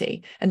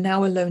faculty, and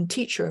now a lone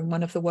teacher and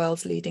one of the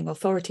world's leading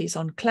authorities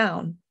on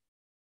clown,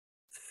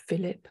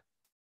 Philippe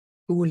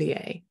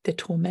Goulier, the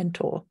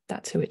tormentor,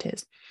 that's who it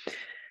is,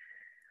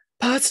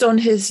 passed on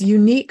his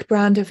unique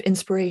brand of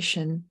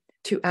inspiration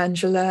to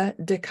Angela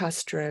de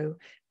Castro,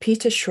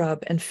 Peter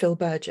Shrub, and Phil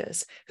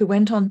Burgess, who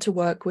went on to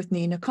work with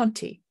Nina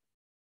Conti.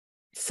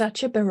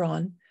 Sacha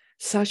Baron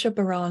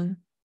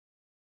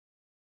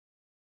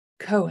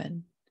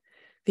Cohen,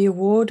 the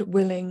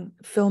award-winning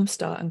film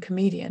star and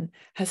comedian,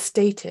 has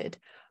stated,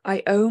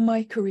 "I owe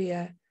my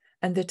career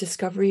and the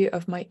discovery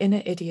of my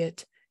inner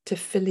idiot to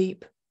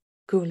Philippe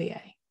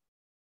Goulier."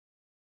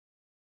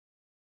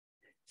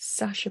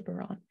 Sacha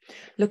Baron.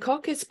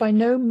 Lecoq is by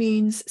no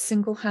means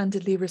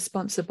single-handedly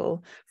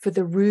responsible for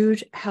the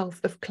rude health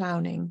of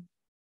clowning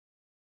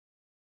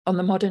on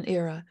the modern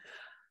era.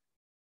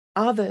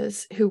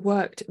 Others who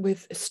worked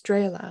with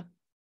Strehla,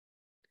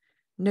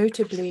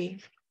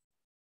 notably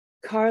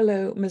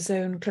Carlo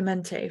Mazzone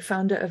Clemente,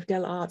 founder of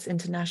Del Arts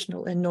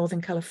International in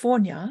Northern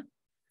California,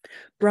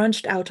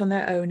 branched out on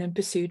their own and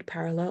pursued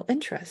parallel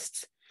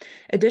interests.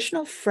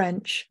 Additional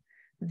French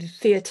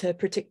theatre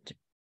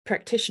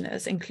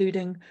practitioners,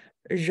 including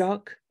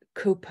Jacques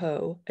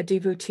Copeau, a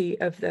devotee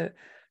of the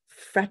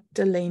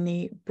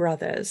Fratellini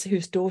brothers,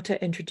 whose daughter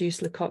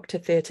introduced Lecoq to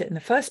theatre in the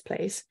first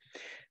place,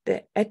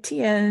 the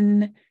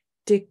Etienne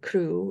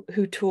Decroux,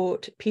 who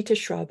taught Peter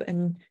Shrub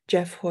and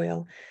Jeff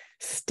Hoyle,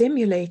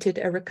 stimulated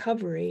a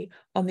recovery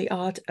on the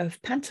art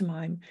of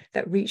pantomime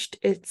that reached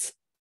its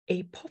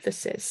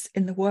apotheosis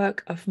in the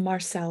work of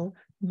Marcel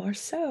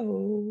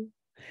Marceau,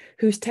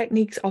 whose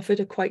techniques offered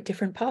a quite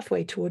different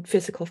pathway toward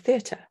physical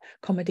theatre,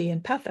 comedy,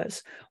 and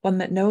pathos, one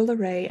that Noel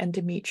Leray and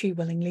Dimitri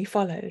willingly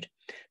followed.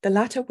 The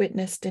latter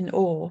witnessed in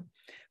awe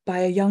by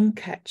a young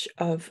catch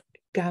of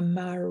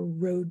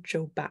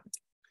Gamarojobat.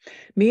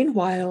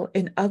 Meanwhile,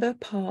 in other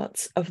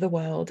parts of the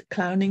world,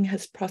 clowning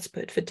has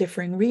prospered for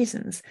differing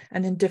reasons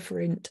and in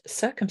different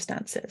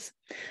circumstances.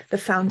 The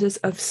founders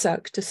of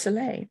Cirque du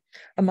Soleil,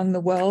 among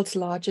the world's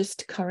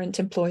largest current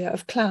employer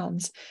of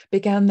clowns,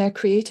 began their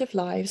creative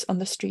lives on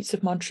the streets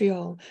of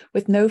Montreal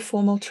with no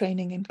formal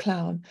training in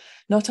clown,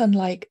 not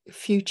unlike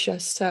future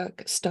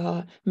Cirque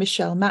star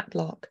Michelle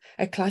Matlock,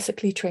 a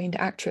classically trained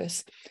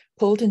actress,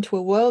 pulled into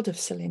a world of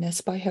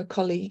silliness by her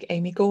colleague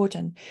Amy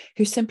Gordon,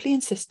 who simply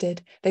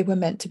insisted they were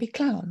meant to be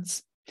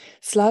clowns.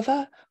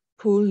 Slava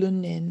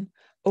Pulunin,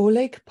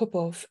 Oleg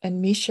Popov,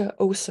 and Misha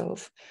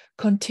Osov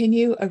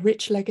continue a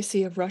rich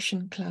legacy of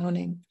Russian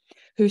clowning,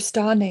 whose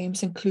star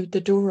names include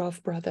the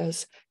Durov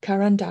brothers,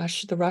 Karan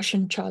Dash, the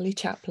Russian Charlie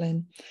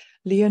Chaplin,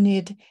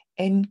 Leonid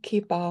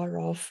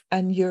Enkibarov,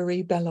 and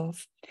Yuri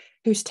Belov,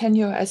 whose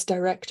tenure as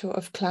director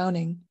of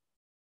clowning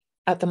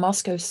at the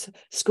Moscow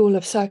School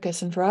of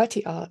Circus and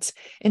Variety Arts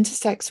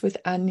intersects with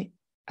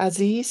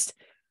Aziz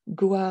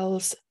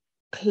Gual's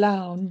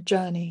clown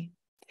journey.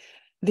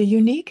 The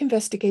unique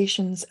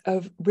investigations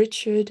of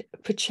Richard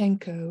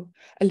Puchenko,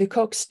 a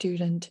Lecoq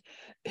student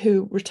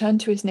who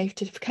returned to his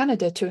native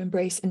Canada to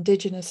embrace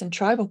Indigenous and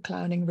tribal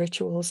clowning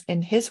rituals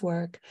in his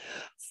work,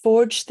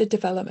 forged the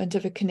development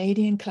of a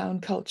Canadian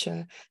clown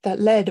culture that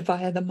led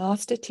via the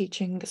master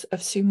teachings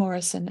of Sue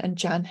Morrison and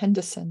Jan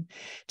Henderson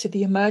to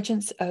the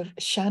emergence of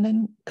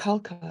Shannon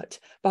Calcott,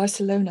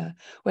 Barcelona,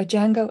 where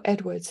Django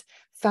Edwards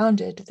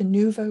founded the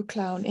Nouveau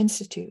Clown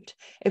Institute,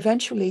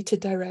 eventually to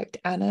direct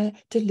Anna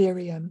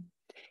Delirium,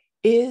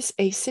 is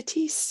a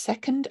city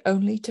second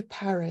only to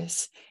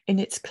Paris in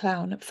its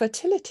clown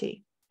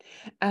fertility.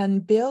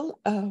 And Bill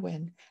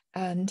Irwin,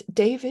 And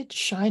David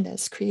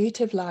Shiner's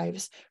creative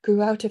lives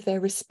grew out of their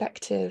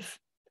respective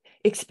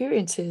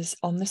experiences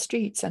on the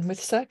streets and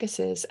with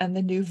circuses and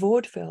the new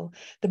vaudeville,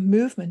 the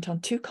movement on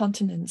two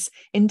continents,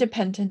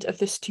 independent of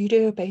the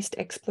studio-based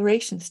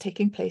explorations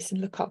taking place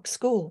in Lecoq's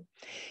school.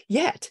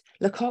 Yet,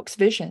 Lecoq's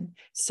vision,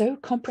 so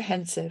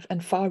comprehensive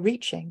and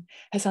far-reaching,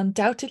 has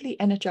undoubtedly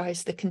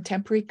energized the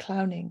contemporary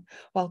clowning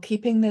while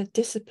keeping the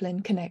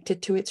discipline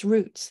connected to its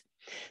roots.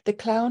 The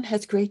clown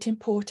has great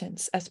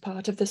importance as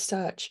part of the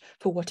search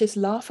for what is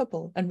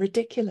laughable and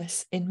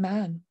ridiculous in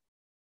man.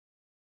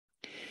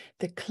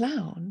 The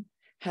clown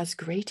has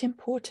great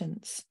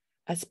importance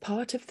as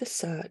part of the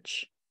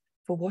search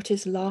for what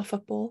is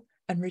laughable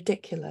and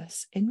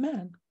ridiculous in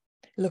man,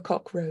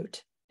 Lecoq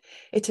wrote.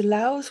 It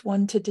allows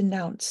one to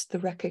denounce the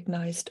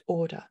recognized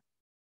order.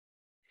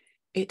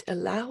 It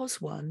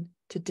allows one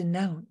to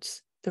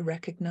denounce the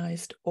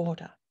recognized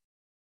order.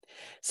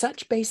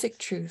 Such basic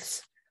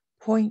truths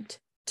point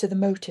to the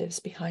motives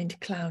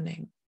behind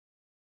clowning.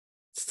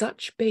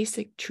 Such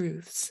basic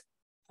truths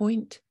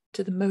point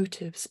to the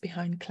motives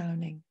behind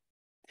clowning.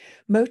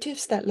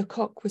 Motives that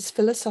Lecoq was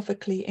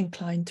philosophically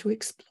inclined to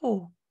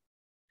explore.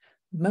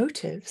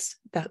 Motives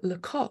that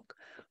Lecoq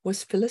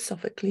was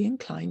philosophically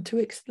inclined to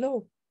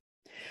explore.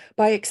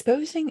 By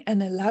exposing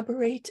and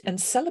elaborate and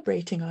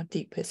celebrating our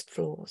deepest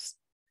flaws.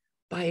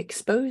 By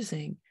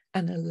exposing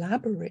and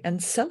elaborate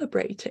and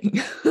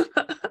celebrating.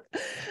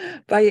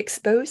 By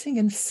exposing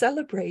and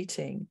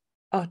celebrating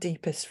our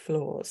deepest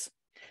flaws,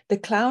 the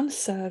clown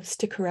serves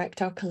to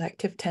correct our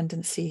collective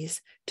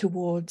tendencies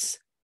towards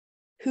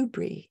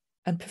hubris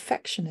and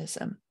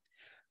perfectionism,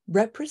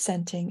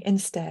 representing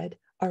instead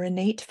our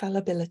innate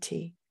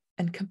fallibility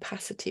and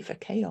capacity for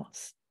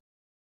chaos.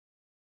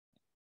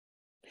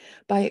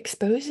 By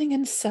exposing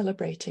and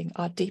celebrating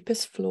our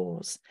deepest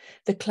flaws,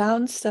 the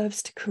clown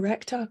serves to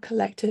correct our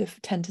collective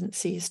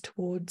tendencies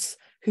towards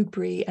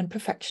hubris and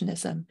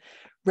perfectionism,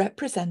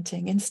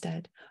 representing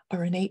instead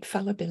our innate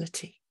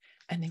fallibility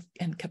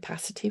and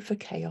capacity for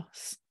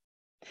chaos.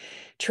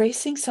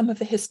 Tracing some of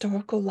the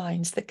historical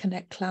lines that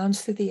connect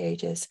clowns through the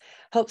ages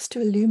helps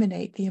to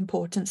illuminate the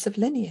importance of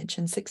lineage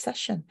and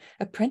succession,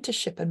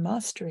 apprenticeship and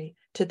mastery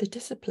to the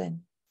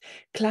discipline.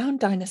 Clown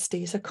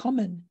dynasties are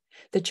common.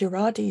 The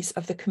Girardis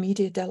of the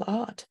Commedia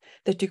dell'arte,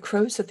 the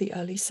Ducrows of the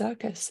early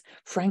circus,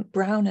 Frank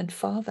Brown and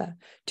father,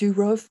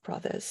 Durov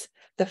brothers,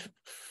 the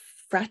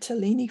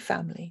Fratellini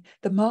family,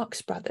 the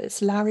Marx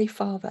brothers, Larry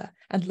father,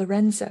 and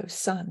Lorenzo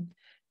son,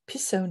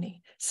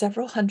 Pisoni,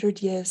 several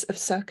hundred years of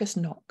circus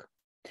knock.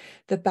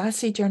 The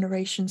Bassi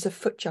generations of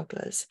foot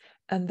jugglers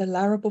and the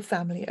Larrable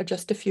family are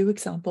just a few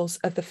examples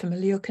of the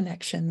familial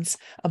connections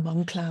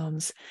among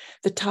clowns,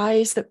 the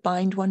ties that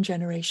bind one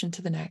generation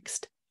to the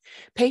next.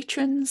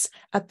 Patrons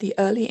at the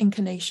early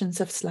incarnations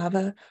of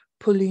Slava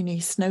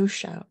Poluni snow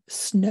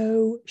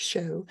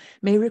show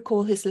may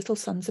recall his little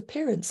son's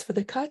appearance for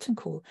the curtain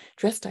call,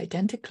 dressed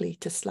identically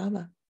to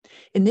Slava.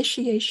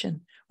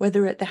 Initiation,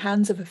 whether at the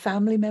hands of a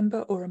family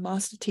member or a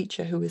master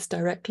teacher who is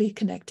directly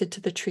connected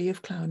to the tree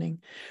of clowning,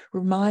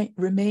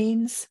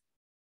 remains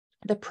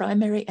the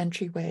primary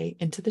entryway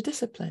into the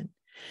discipline.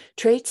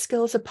 Trade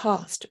skills are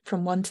passed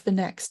from one to the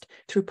next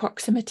through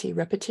proximity,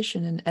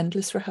 repetition, and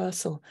endless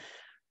rehearsal,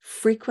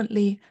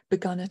 frequently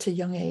begun at a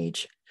young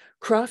age.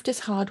 Craft is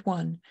hard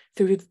won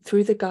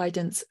through the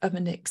guidance of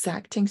an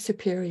exacting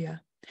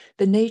superior.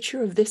 The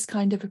nature of this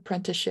kind of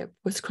apprenticeship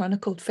was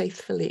chronicled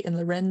faithfully in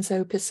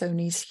Lorenzo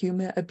Pisoni's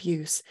Humor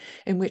Abuse,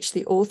 in which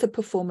the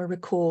author-performer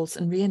recalls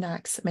and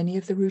reenacts many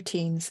of the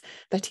routines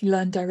that he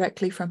learned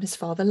directly from his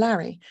father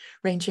Larry,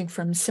 ranging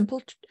from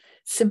simple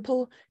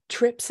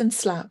trips and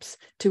slaps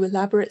to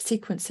elaborate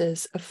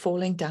sequences of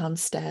falling down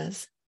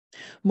stairs.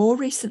 More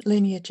recent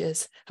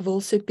lineages have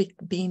also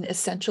been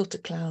essential to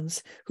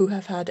clowns who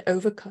have had to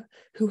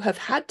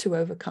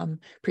overcome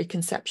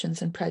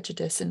preconceptions and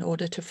prejudice in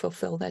order to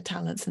fulfill their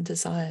talents and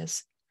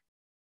desires.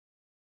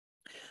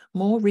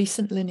 More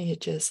recent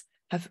lineages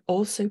have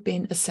also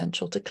been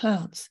essential to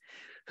clowns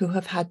who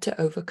have had to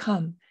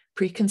overcome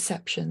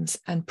preconceptions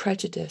and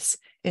prejudice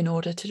in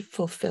order to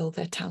fulfill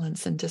their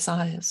talents and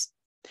desires.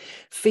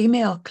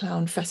 Female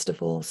clown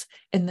festivals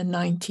in the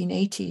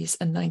 1980s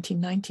and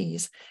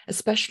 1990s,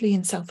 especially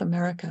in South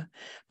America,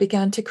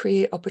 began to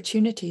create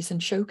opportunities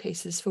and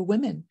showcases for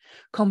women,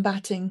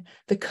 combating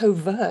the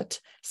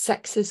covert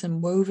sexism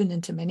woven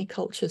into many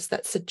cultures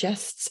that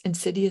suggests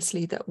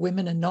insidiously that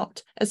women are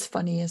not as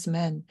funny as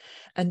men,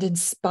 and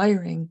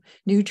inspiring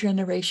new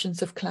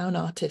generations of clown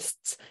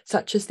artists,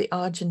 such as the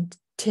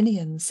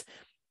Argentinians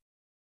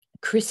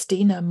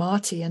Cristina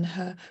Marti and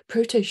her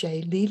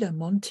protege Lila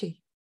Monti.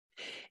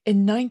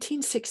 In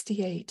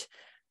 1968,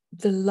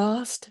 the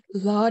last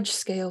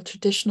large-scale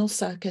traditional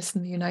circus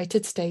in the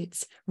United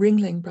States,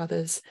 Ringling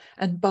Brothers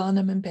and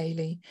Barnum and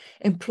Bailey,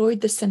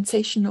 employed the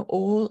sensational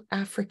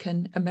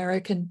all-African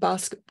American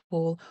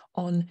basketball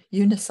on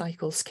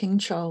unicycles King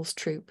Charles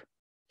troupe.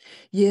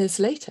 Years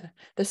later,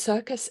 the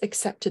circus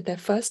accepted their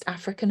first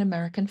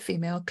African-American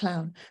female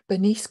clown,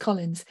 Bernice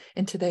Collins,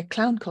 into their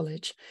clown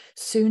college,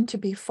 soon to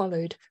be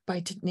followed by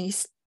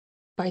Denise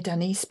by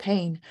Denise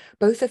Payne,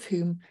 both of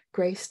whom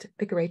graced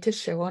The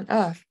Greatest Show on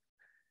Earth.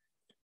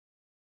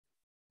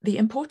 The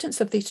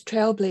importance of these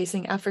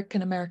trailblazing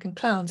African-American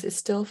clowns is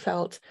still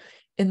felt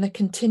in the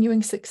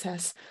continuing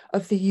success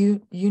of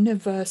the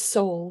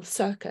Universal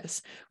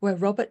Circus, where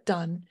Robert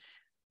Dunn,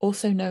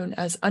 also known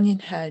as Onion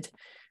Head,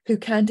 who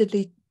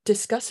candidly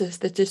discusses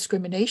the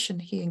discrimination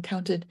he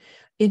encountered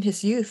in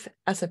his youth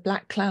as a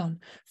Black clown,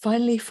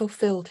 finally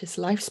fulfilled his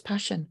life's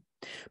passion.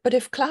 But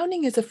if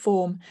clowning is a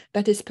form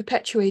that is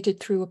perpetuated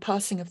through a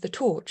passing of the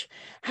torch,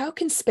 how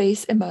can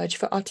space emerge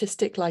for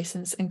artistic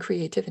license and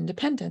creative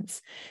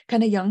independence?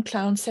 Can a young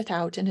clown set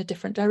out in a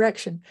different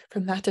direction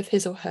from that of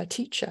his or her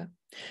teacher?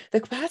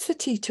 The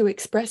capacity to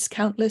express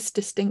countless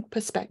distinct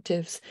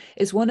perspectives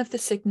is one of the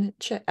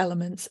signature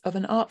elements of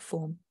an art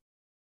form.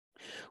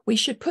 We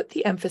should put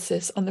the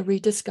emphasis on the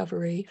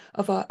rediscovery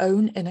of our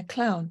own inner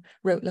clown,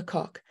 wrote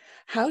Lecoq.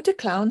 How do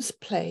clowns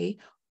play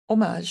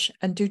homage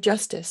and do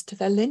justice to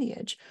their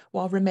lineage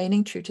while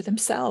remaining true to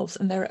themselves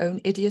and their own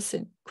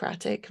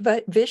idiosyncratic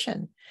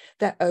vision,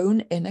 their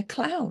own inner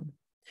clown?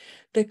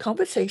 The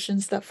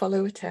conversations that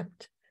follow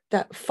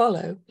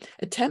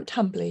attempt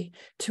humbly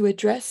to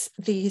address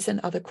these and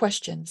other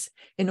questions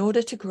in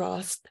order to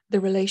grasp the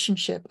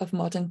relationship of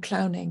modern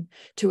clowning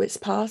to its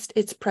past,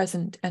 its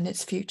present, and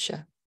its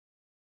future.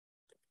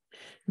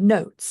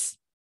 Notes.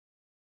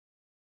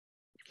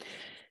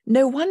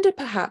 No wonder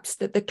perhaps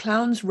that the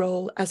clown's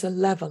role as a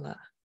leveler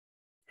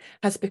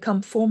has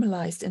become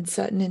formalized in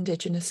certain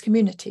indigenous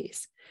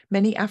communities.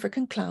 Many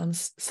African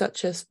clowns,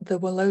 such as the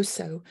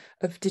Woloso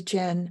of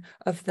Dijen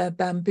of the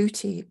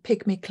Bambuti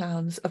pygmy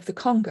clowns of the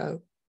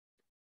Congo,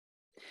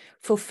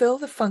 fulfill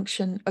the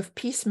function of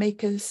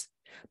peacemakers,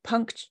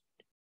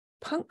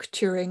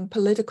 puncturing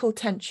political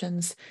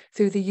tensions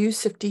through the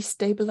use of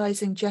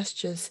destabilizing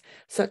gestures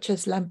such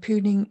as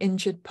lampooning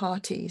injured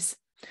parties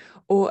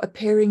or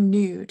appearing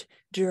nude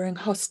during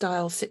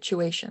hostile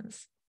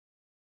situations.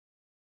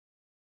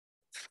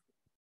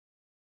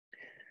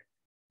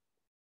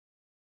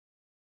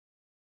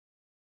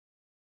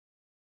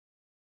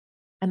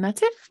 And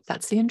that's it.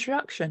 That's the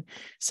introduction.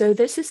 So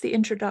this is the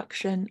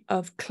introduction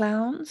of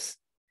Clowns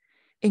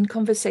in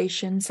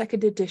Conversation,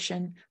 second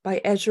edition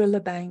by Ezra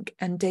LeBank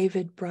and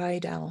David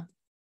Bridel.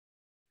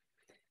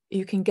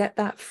 You can get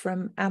that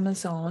from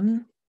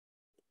Amazon.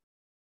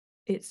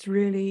 It's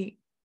really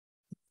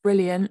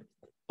brilliant,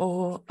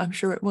 or I'm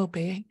sure it will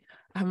be.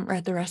 I haven't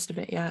read the rest of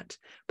it yet,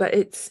 but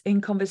it's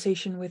In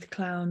Conversation with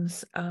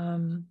Clowns.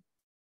 I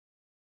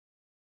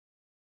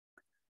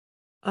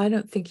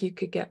don't think you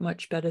could get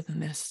much better than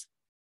this.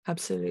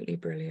 Absolutely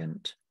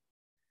brilliant.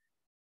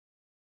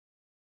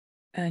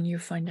 And you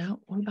find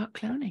out all about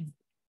clowning.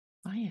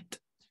 Buy it.